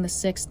 marking the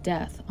 6th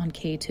death on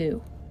K2.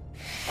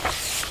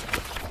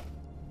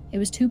 It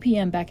was 2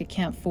 p.m. back at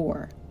Camp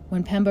 4,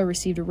 when Pemba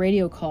received a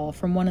radio call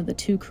from one of the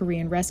 2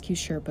 Korean rescue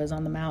Sherpas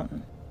on the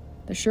mountain.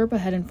 The Sherpa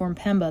had informed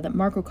Pemba that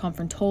Marco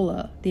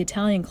Confrontola, the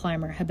Italian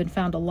climber, had been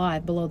found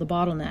alive below the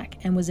bottleneck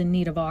and was in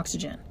need of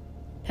oxygen.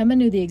 Pemba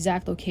knew the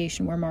exact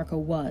location where Marco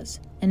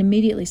was, and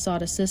immediately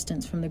sought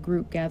assistance from the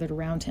group gathered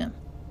around him.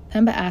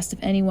 Pemba asked if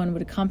anyone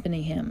would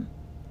accompany him.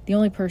 The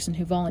only person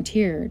who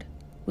volunteered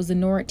was the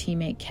NORAD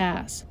teammate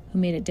Cass, who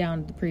made it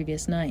down the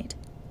previous night.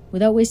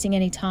 Without wasting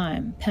any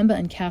time, Pemba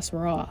and Cass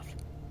were off.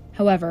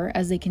 However,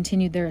 as they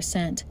continued their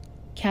ascent,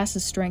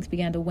 Cass's strength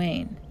began to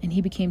wane, and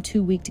he became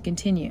too weak to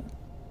continue.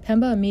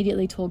 Pemba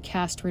immediately told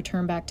Cass to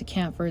return back to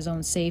camp for his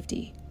own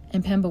safety,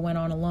 and Pemba went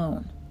on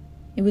alone.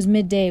 It was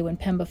midday when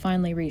Pemba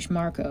finally reached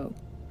Marco,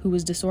 who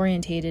was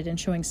disorientated and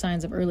showing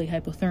signs of early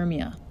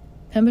hypothermia.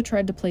 Pemba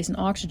tried to place an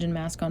oxygen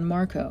mask on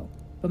Marco,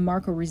 but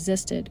Marco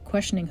resisted,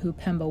 questioning who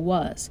Pemba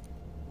was.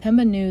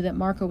 Pemba knew that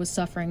Marco was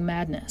suffering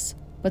madness,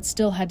 but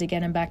still had to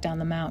get him back down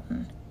the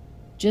mountain.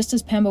 Just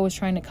as Pemba was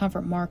trying to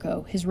comfort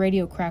Marco, his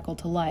radio crackled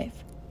to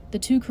life. The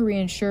 2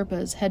 Korean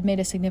Sherpas had made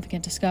a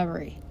significant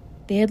discovery.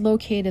 They had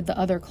located the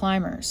other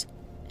climbers,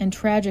 and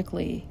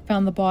tragically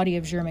found the body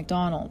of Jure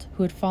McDonald,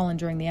 who had fallen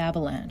during the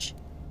avalanche.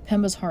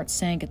 Pemba's heart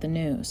sank at the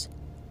news.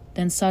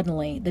 Then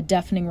suddenly, the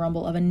deafening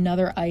rumble of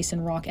another ice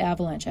and rock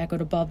avalanche echoed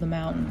above the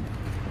mountain.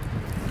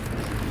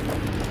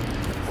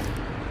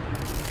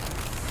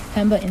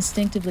 Pemba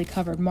instinctively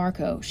covered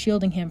Marco,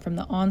 shielding him from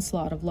the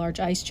onslaught of large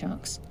ice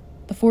chunks.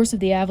 The force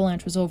of the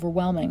avalanche was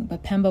overwhelming,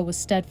 but Pemba was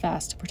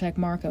steadfast to protect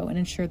Marco and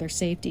ensure their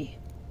safety.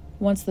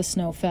 Once the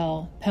snow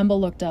fell, Pemba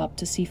looked up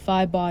to see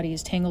 5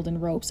 bodies tangled in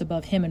ropes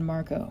above him and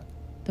Marco.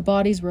 The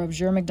bodies were of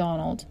Jure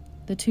McDonald,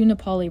 the 2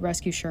 Nepali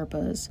rescue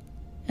Sherpas,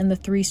 and the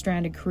 3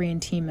 stranded Korean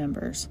team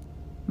members,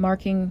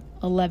 marking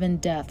 11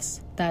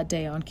 deaths that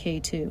day on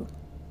K2.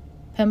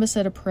 Pemba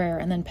said a prayer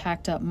and then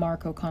packed up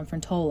Marco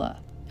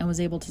Confrontola and was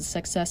able to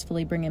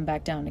successfully bring him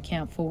back down to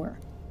Camp 4.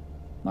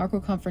 Marco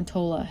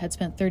Confrontola had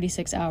spent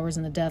 36 hours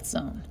in the death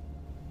zone.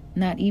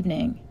 And that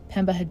evening,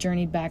 Pemba had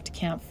journeyed back to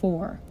Camp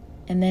 4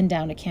 and then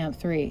down to Camp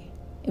 3.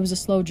 It was a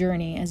slow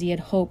journey, as he had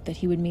hoped that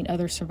he would meet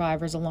other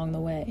survivors along the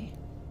way.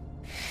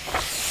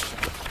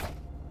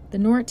 The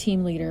NORAD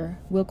team leader,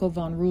 Wilco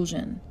von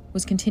Rulgen,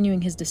 was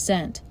continuing his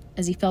descent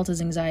as he felt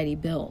his anxiety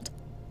build.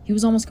 He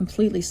was almost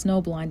completely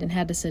snowblind and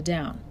had to sit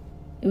down.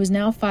 It was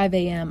now 5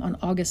 a.m. on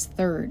August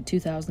 3rd,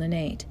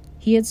 2008.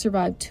 He had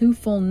survived 2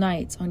 full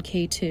nights on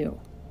K2.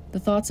 The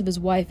thoughts of his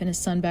wife and his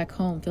son back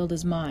home filled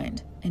his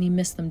mind, and he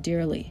missed them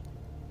dearly.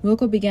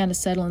 Wilco began to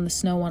settle in the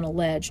snow on a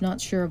ledge,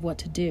 not sure of what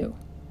to do,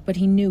 but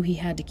he knew he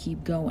had to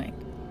keep going.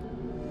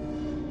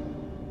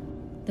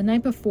 The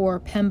night before,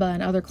 Pemba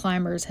and other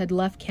climbers had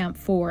left Camp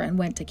 4 and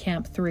went to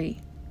Camp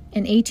 3.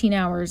 And 18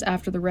 hours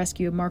after the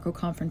rescue of Marco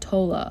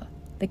Confrontola,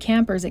 the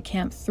campers at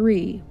Camp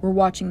 3 were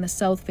watching the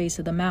south face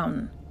of the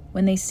mountain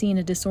when they seen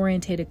a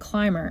disorientated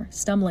climber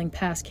stumbling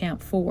past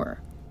Camp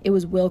 4. It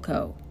was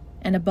Wilco,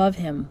 and above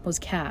him was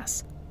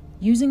Cass.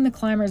 Using the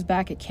climbers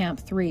back at Camp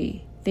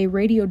 3, they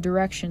radioed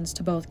directions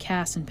to both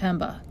Cass and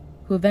Pemba,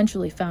 who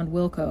eventually found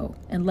Wilco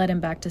and led him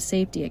back to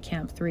safety at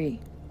Camp 3.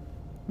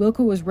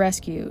 Wilco was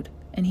rescued,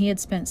 and he had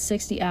spent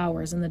 60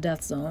 hours in the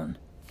death zone.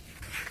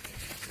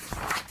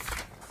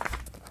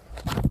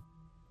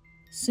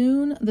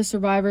 Soon, the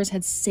survivors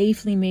had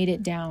safely made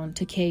it down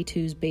to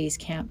K2's base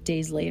camp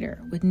days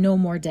later, with no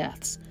more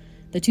deaths.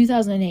 The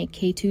 2008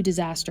 K2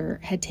 disaster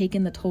had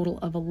taken the total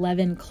of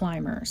 11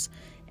 climbers,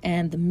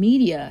 and the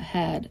media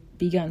had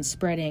begun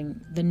spreading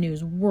the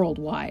news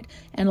worldwide.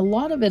 And a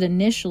lot of it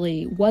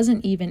initially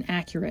wasn't even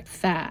accurate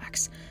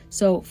facts.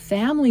 So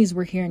families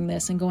were hearing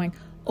this and going,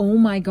 "Oh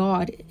my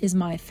God, is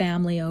my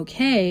family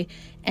okay?"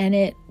 And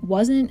it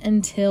wasn't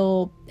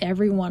until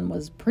everyone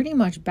was pretty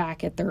much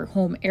back at their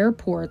home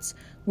airports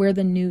where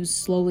the news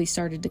slowly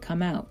started to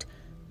come out.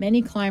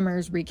 Many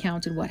climbers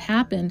recounted what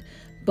happened,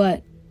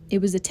 but it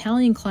was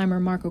Italian climber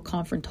Marco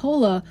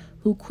Confrontola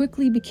who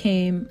quickly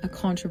became a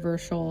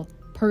controversial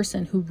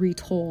person who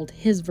retold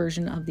his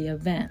version of the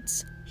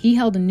events. He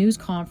held a news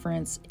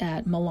conference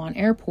at Milan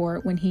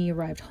Airport when he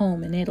arrived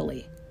home in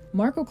Italy.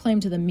 Marco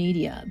claimed to the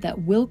media that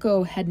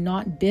Wilco had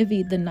not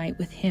bivvied the night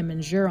with him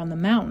and Jure on the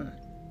mountain.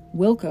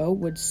 Wilco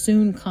would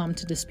soon come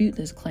to dispute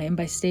this claim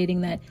by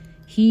stating that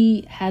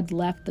he had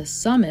left the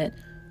summit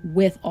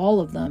with all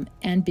of them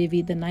and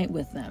bivvied the night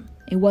with them.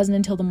 It wasn't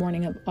until the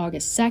morning of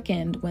August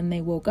 2nd when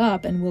they woke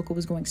up and Wilco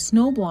was going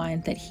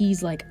snowblind that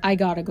he's like, "I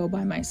gotta go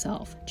by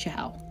myself,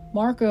 ciao."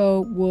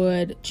 Marco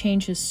would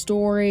change his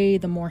story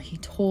the more he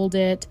told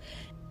it.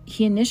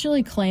 He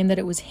initially claimed that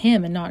it was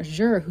him and not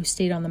Jure who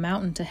stayed on the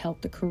mountain to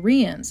help the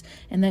Koreans,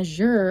 and that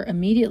Jure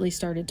immediately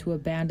started to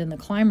abandon the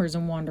climbers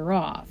and wander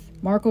off.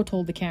 Marco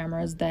told the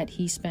cameras that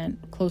he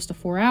spent close to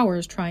 4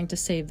 hours trying to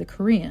save the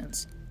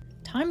Koreans.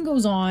 Time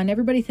goes on,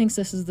 everybody thinks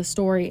this is the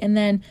story, and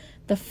then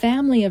the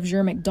family of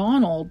Jure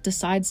McDonald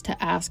decides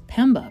to ask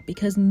Pemba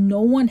because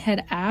no one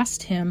had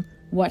asked him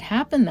what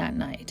happened that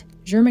night.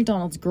 Jer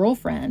McDonald's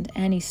girlfriend,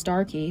 Annie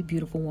Starkey,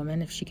 beautiful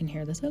woman, if she can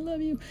hear this, I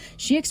love you,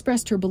 she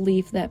expressed her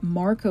belief that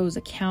Marco's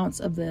accounts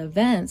of the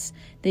events,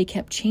 they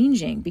kept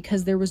changing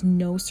because there was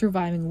no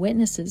surviving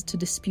witnesses to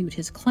dispute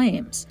his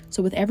claims.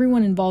 So with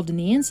everyone involved in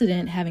the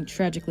incident having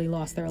tragically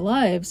lost their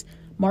lives,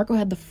 Marco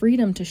had the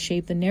freedom to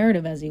shape the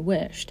narrative as he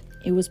wished.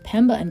 It was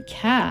Pemba and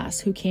Cass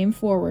who came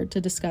forward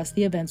to discuss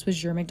the events with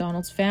Jer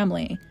McDonald's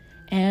family,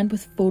 and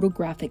with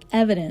photographic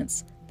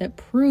evidence that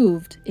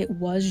proved it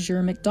was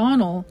Jer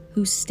McDonald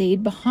who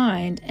stayed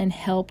behind and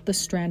helped the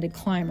stranded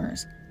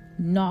climbers,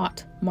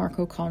 not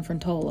Marco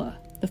Confrontola.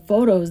 The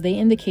photos, they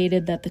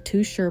indicated that the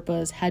two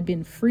Sherpas had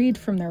been freed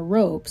from their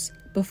ropes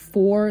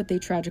before they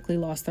tragically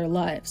lost their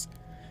lives.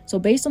 So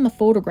based on the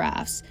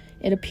photographs,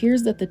 it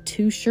appears that the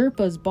two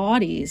Sherpas'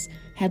 bodies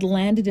had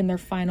landed in their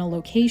final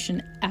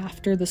location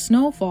after the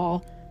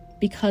snowfall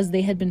because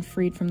they had been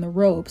freed from the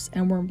ropes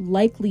and were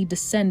likely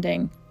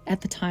descending at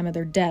the time of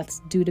their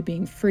deaths due to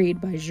being freed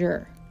by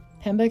Jer.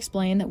 Pemba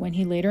explained that when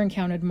he later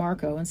encountered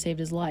Marco and saved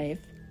his life,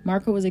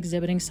 Marco was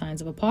exhibiting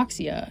signs of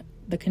hypoxia,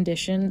 the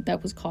condition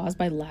that was caused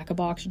by lack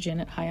of oxygen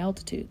at high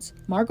altitudes.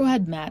 Marco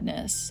had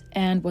madness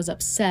and was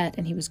upset,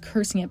 and he was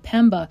cursing at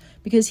Pemba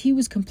because he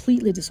was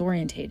completely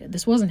disorientated.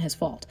 This wasn't his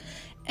fault.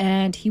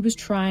 And he was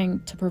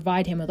trying to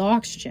provide him with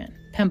oxygen.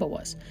 Pemba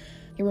was.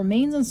 It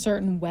remains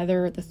uncertain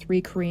whether the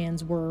three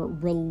Koreans were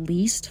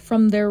released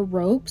from their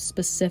ropes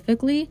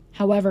specifically.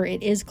 However,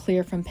 it is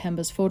clear from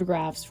Pemba's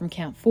photographs from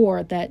Camp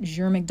 4 that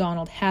Jer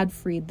McDonald had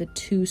freed the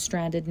two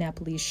stranded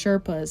Nepalese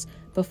Sherpas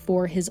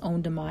before his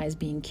own demise,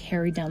 being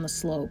carried down the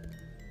slope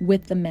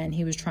with the men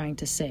he was trying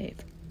to save.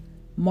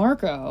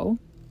 Marco,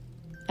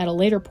 at a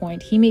later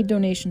point, he made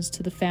donations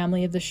to the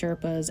family of the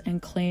Sherpas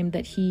and claimed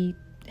that he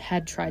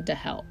had tried to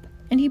help.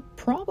 And he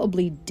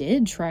probably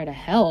did try to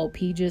help.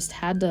 He just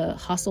had to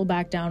hustle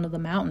back down to the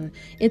mountain.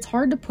 It's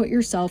hard to put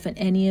yourself in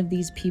any of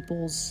these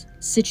people's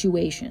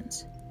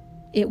situations.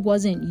 It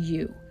wasn't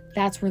you.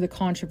 That's where the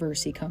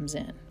controversy comes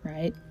in,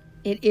 right?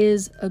 It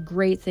is a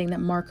great thing that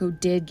Marco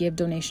did give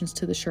donations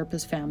to the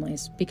Sherpas'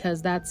 families,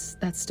 because that's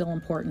still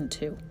important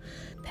too.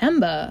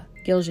 Pemba,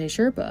 Gilje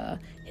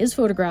Sherpa, his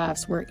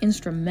photographs were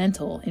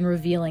instrumental in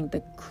revealing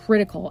the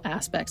critical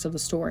aspects of the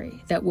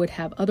story that would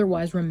have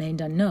otherwise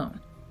remained unknown.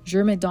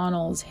 Jer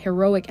McDonald's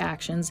heroic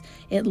actions,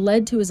 it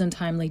led to his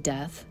untimely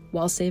death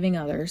while saving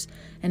others,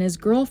 and his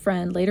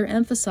girlfriend later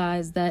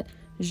emphasized that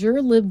Jer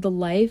lived the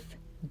life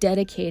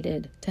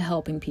dedicated to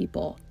helping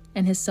people,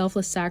 and his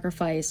selfless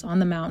sacrifice on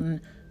the mountain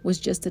was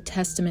just a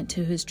testament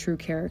to his true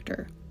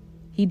character.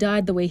 He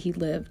died the way he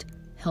lived,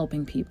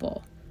 helping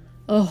people.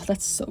 Oh,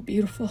 that's so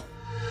beautiful.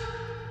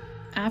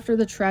 After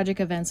the tragic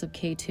events of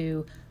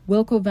K2,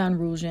 Wilco van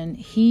Rooyen,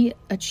 he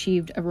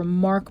achieved a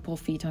remarkable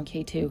feat on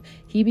K2.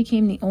 He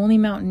became the only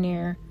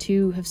mountaineer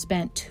to have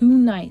spent 2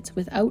 nights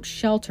without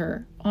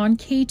shelter on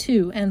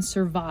K2 and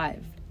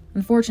survive.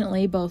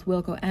 Unfortunately, both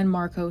Wilco and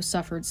Marco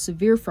suffered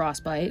severe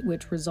frostbite,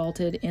 which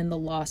resulted in the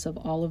loss of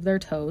all of their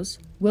toes.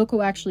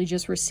 Wilco actually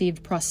just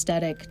received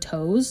prosthetic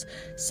toes,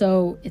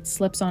 so it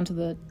slips onto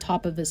the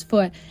top of his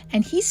foot,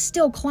 and he's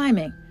still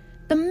climbing.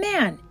 The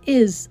man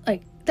is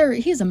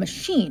he's a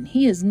machine.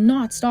 He is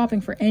not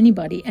stopping for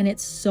anybody, and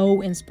it's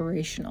so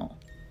inspirational.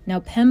 Now,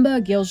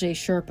 Pemba Gilje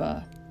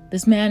Sherpa,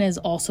 this man is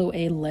also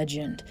a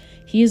legend.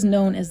 He is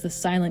known as the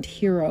silent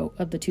hero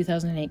of the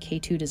 2008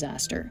 K2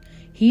 disaster.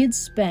 He had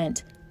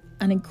spent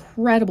an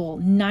incredible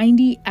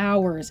 90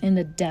 hours in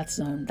the death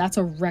zone. That's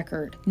a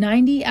record.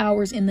 90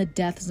 hours in the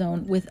death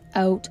zone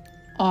without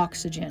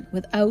oxygen,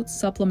 without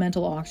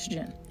supplemental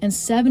oxygen. And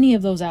 70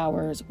 of those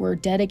hours were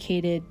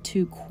dedicated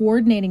to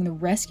coordinating the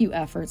rescue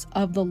efforts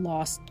of the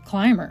lost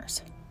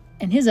climbers.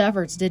 And his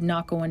efforts did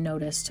not go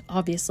unnoticed.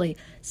 Obviously,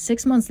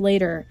 6 months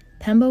later,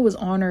 Pemba was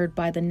honored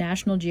by the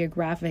National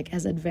Geographic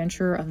as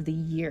Adventurer of the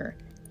Year.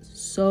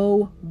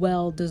 So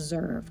well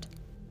deserved.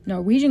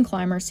 Norwegian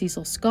climber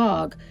Cecil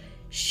Skog,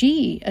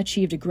 she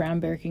achieved a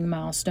groundbreaking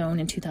milestone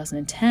in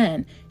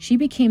 2010. She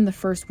became the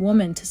first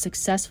woman to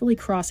successfully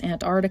cross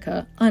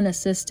Antarctica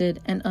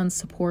unassisted and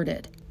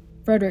unsupported.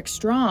 Frederick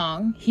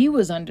Strong, he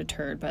was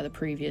undeterred by the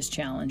previous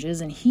challenges,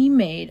 and he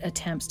made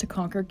attempts to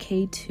conquer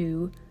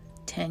K2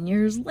 10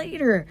 years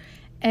later.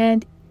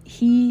 And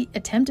he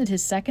attempted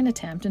his second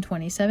attempt in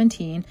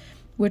 2017,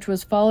 which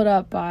was followed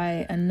up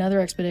by another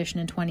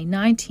expedition in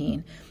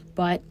 2019.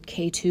 But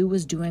K2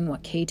 was doing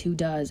what K2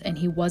 does, and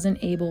he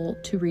wasn't able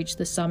to reach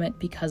the summit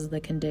because of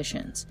the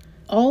conditions.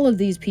 All of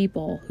these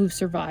people who've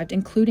survived,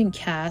 including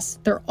Cass,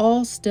 they're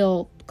all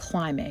still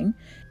climbing.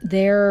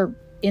 They're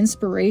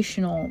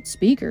inspirational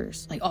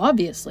speakers.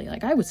 Obviously,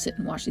 I would sit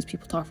and watch these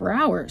people talk for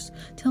hours.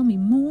 Tell me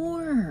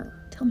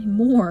more. Tell me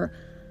more.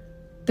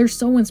 They're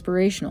so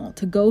inspirational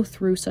to go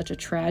through such a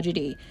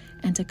tragedy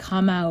and to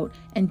come out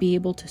and be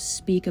able to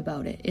speak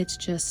about it.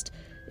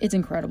 It's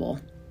incredible.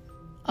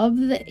 Of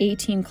the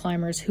 18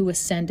 climbers who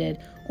ascended,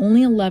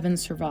 only 11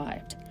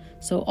 survived.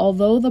 So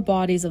although the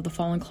bodies of the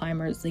fallen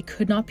climbers, they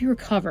could not be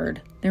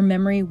recovered, their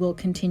memory will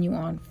continue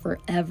on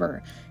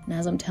forever. And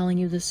as I'm telling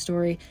you this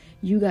story,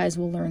 you guys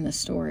will learn this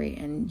story,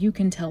 and you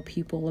can tell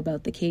people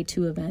about the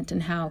K2 event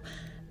and how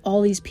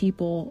all these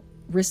people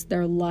risk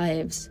their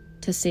lives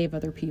to save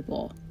other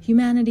people.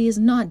 Humanity is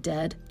not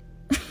dead.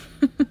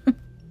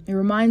 It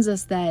reminds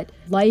us that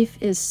life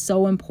is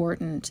so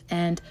important,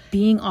 and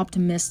being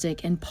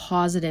optimistic and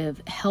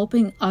positive,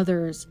 helping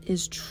others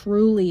is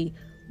truly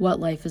what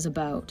life is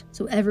about.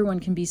 So everyone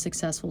can be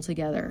successful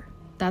together.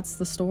 That's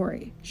the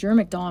story. Jer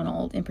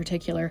McDonald, in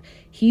particular,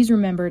 he's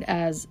remembered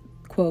as,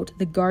 quote,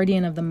 the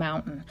guardian of the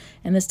mountain.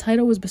 And this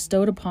title was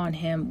bestowed upon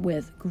him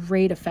with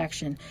great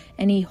affection.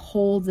 And he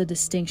holds the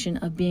distinction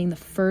of being the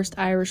first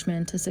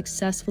Irishman to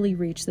successfully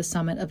reach the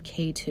summit of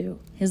K2.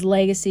 His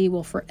legacy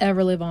will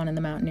forever live on in the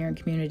mountaineering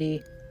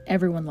community.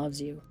 Everyone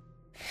loves you.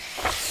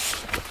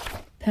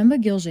 Pemba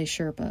Gilje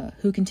Sherpa,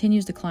 who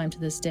continues to climb to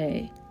this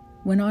day,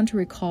 went on to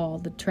recall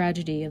the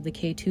tragedy of the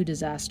K2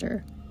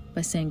 disaster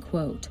by saying,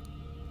 quote,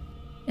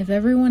 if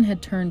everyone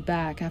had turned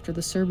back after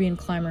the Serbian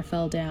climber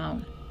fell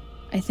down,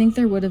 I think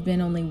there would have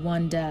been only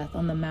one death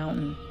on the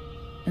mountain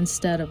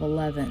instead of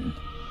 11.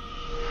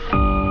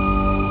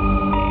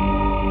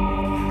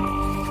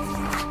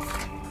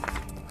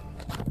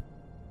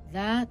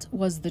 That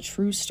was the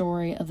true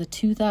story of the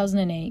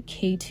 2008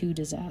 K2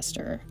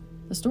 disaster.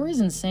 The story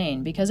is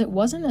insane because it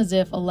wasn't as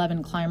if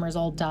 11 climbers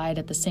all died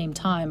at the same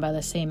time by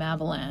the same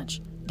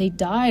avalanche. They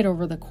died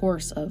over the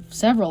course of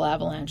several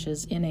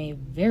avalanches in a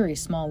very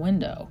small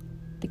window.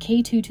 The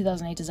K2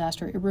 2008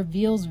 disaster, it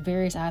reveals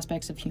various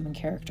aspects of human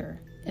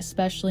character,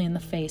 especially in the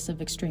face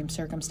of extreme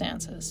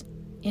circumstances.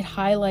 It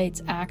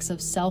highlights acts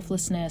of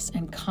selflessness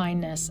and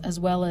kindness, as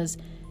well as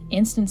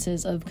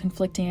instances of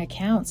conflicting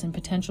accounts and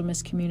potential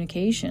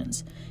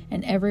miscommunications,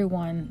 and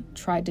everyone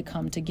tried to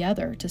come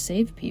together to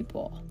save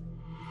people.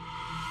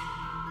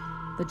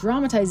 The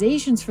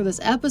dramatizations for this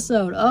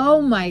episode,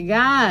 oh my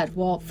god!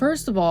 Well,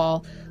 first of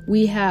all,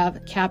 we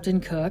have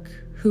Captain Cook,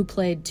 who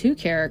played two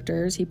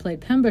characters. He played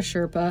Pemba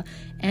Sherpa,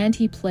 and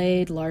he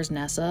played Lars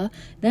Nessa.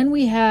 Then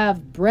we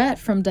have Brett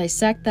from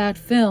Dissect That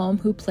Film,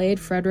 who played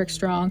Frederick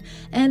Strong.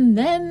 And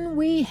then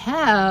we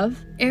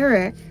have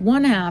Eric,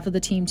 one half of the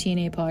Team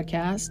TNA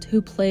podcast,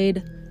 who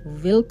played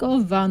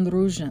Wilco van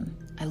Rooyen.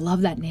 I love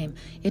that name.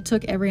 It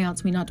took every ounce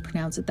of me not to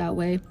pronounce it that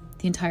way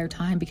the entire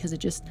time, because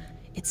it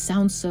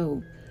sounds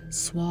so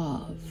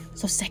suave,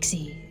 so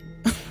sexy.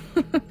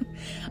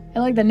 I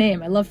like the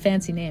name. I love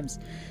fancy names.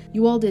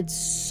 You all did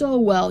so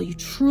well. You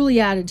truly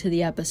added to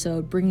the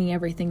episode, bringing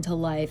everything to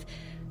life.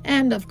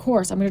 And of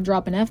course, I'm going to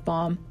drop an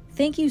F-bomb.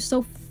 Thank you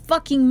so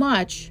fucking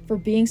much for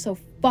being so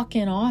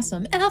fucking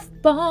awesome.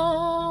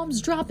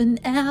 F-bombs, dropping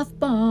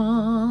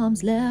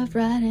F-bombs, left,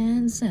 right,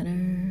 and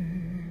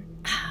center.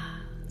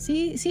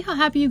 See how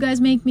happy you guys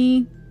make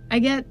me? I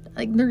get,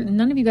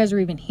 none of you guys are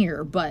even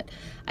here, but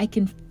I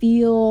can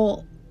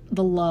feel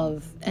the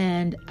love,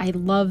 and I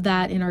love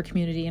that in our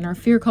community, in our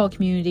Fear Call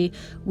community.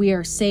 We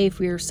are safe,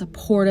 we are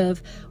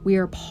supportive, we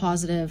are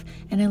positive,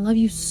 and I love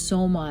you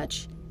so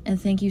much,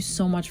 and thank you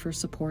so much for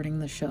supporting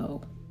the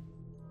show.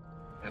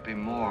 There'll be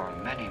more,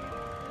 many more.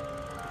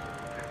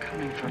 They're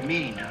coming for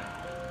me now,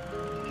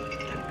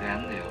 and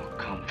then they'll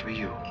come for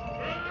you.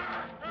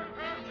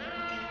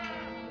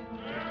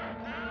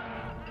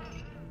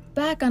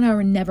 Back on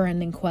our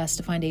never-ending quest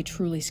to find a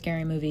truly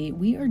scary movie,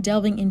 we are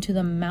delving into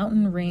the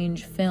Mountain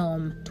Range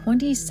film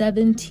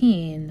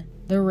 2017,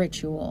 The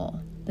Ritual.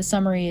 The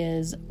summary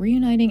is,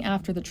 reuniting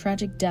after the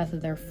tragic death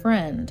of their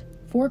friend,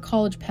 4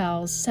 college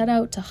pals set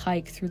out to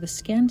hike through the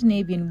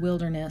Scandinavian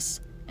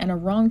wilderness, and a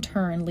wrong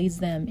turn leads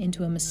them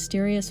into a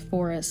mysterious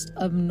forest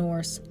of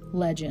Norse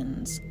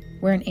legends,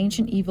 where an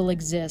ancient evil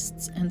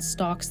exists and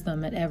stalks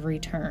them at every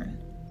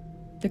turn.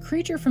 The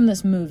creature from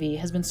this movie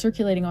has been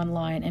circulating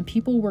online, and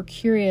people were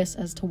curious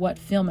as to what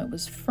film it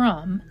was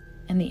from,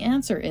 and the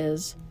answer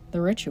is The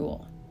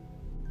Ritual.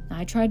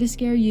 I tried to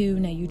scare you,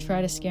 now you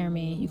try to scare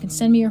me. You can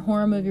send me your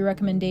horror movie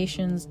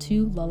recommendations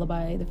to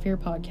Lullaby the Fear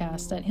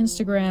Podcast at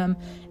Instagram,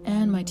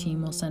 and my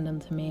team will send them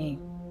to me.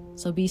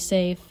 So be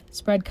safe,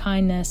 spread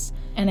kindness,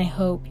 and I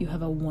hope you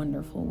have a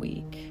wonderful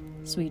week.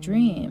 Sweet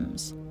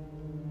dreams.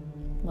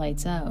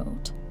 Lights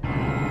out.